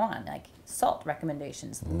also go on, like salt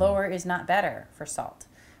recommendations. Lower is not better for salt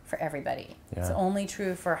for everybody. Yeah. It's only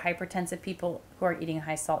true for hypertensive people who are eating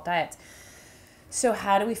high salt diets. So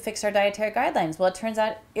how do we fix our dietary guidelines? Well, it turns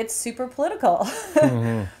out it's super political.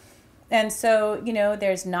 And so, you know,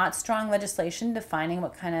 there's not strong legislation defining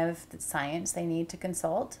what kind of science they need to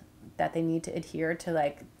consult, that they need to adhere to,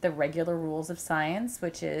 like, the regular rules of science,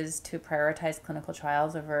 which is to prioritize clinical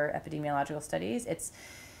trials over epidemiological studies.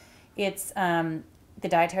 The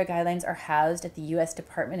dietary guidelines are housed at the U.S.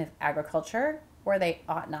 Department of Agriculture, where they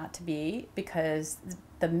ought not to be, because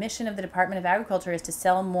the mission of the Department of Agriculture is to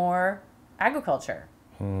sell more agriculture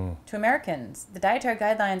to Americans. The dietary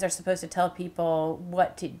guidelines are supposed to tell people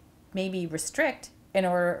what to maybe restrict in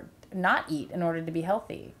order not eat in order to be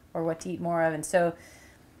healthy, or what to eat more of. And so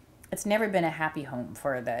it's never been a happy home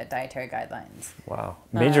for the dietary guidelines. Wow.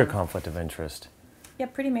 Major conflict of interest. Yeah,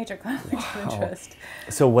 pretty major conflict of interest.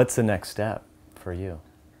 So what's the next step for you?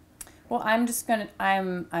 Well, I'm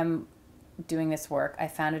doing this work. I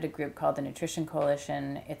founded a group called the Nutrition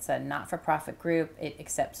Coalition. It's a not-for-profit group. It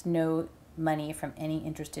accepts no money from any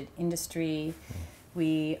interested industry.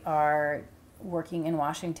 We are working in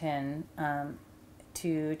Washington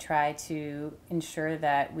to try to ensure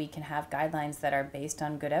that we can have guidelines that are based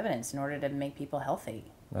on good evidence in order to make people healthy.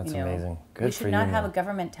 That's amazing. Good for you. We should not have a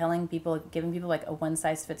government giving people like a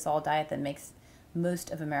one-size-fits-all diet that makes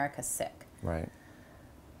most of America sick. Right.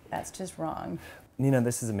 That's just wrong. Nina,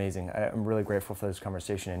 this is amazing. I'm really grateful for this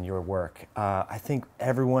conversation and your work. I think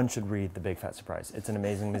everyone should read The Big Fat Surprise. It's an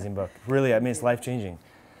amazing, amazing book. Really, I mean, it's life-changing.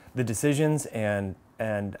 The decisions and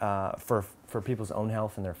for people's own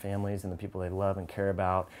health and their families and the people they love and care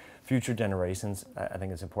about, future generations, I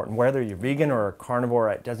think it's important. Whether you're vegan or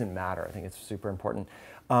carnivore, it doesn't matter. I think it's super important.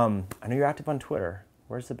 I know you're active on Twitter.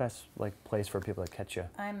 Where's the best place for people to catch you?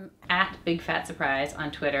 I'm at Big Fat Surprise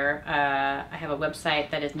on Twitter. I have a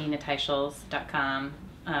website that is ninateichholz.com,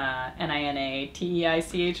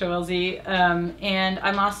 Ninateichholz. And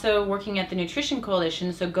I'm also working at the Nutrition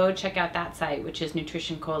Coalition, so go check out that site, which is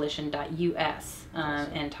nutritioncoalition.us,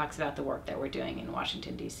 and talks about the work that we're doing in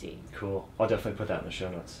Washington, D.C. Cool. I'll definitely put that in the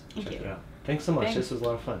show notes. Thank you. Check it out. Thanks so much. Thanks. This was a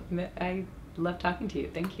lot of fun. I love talking to you.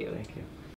 Thank you. Thank you.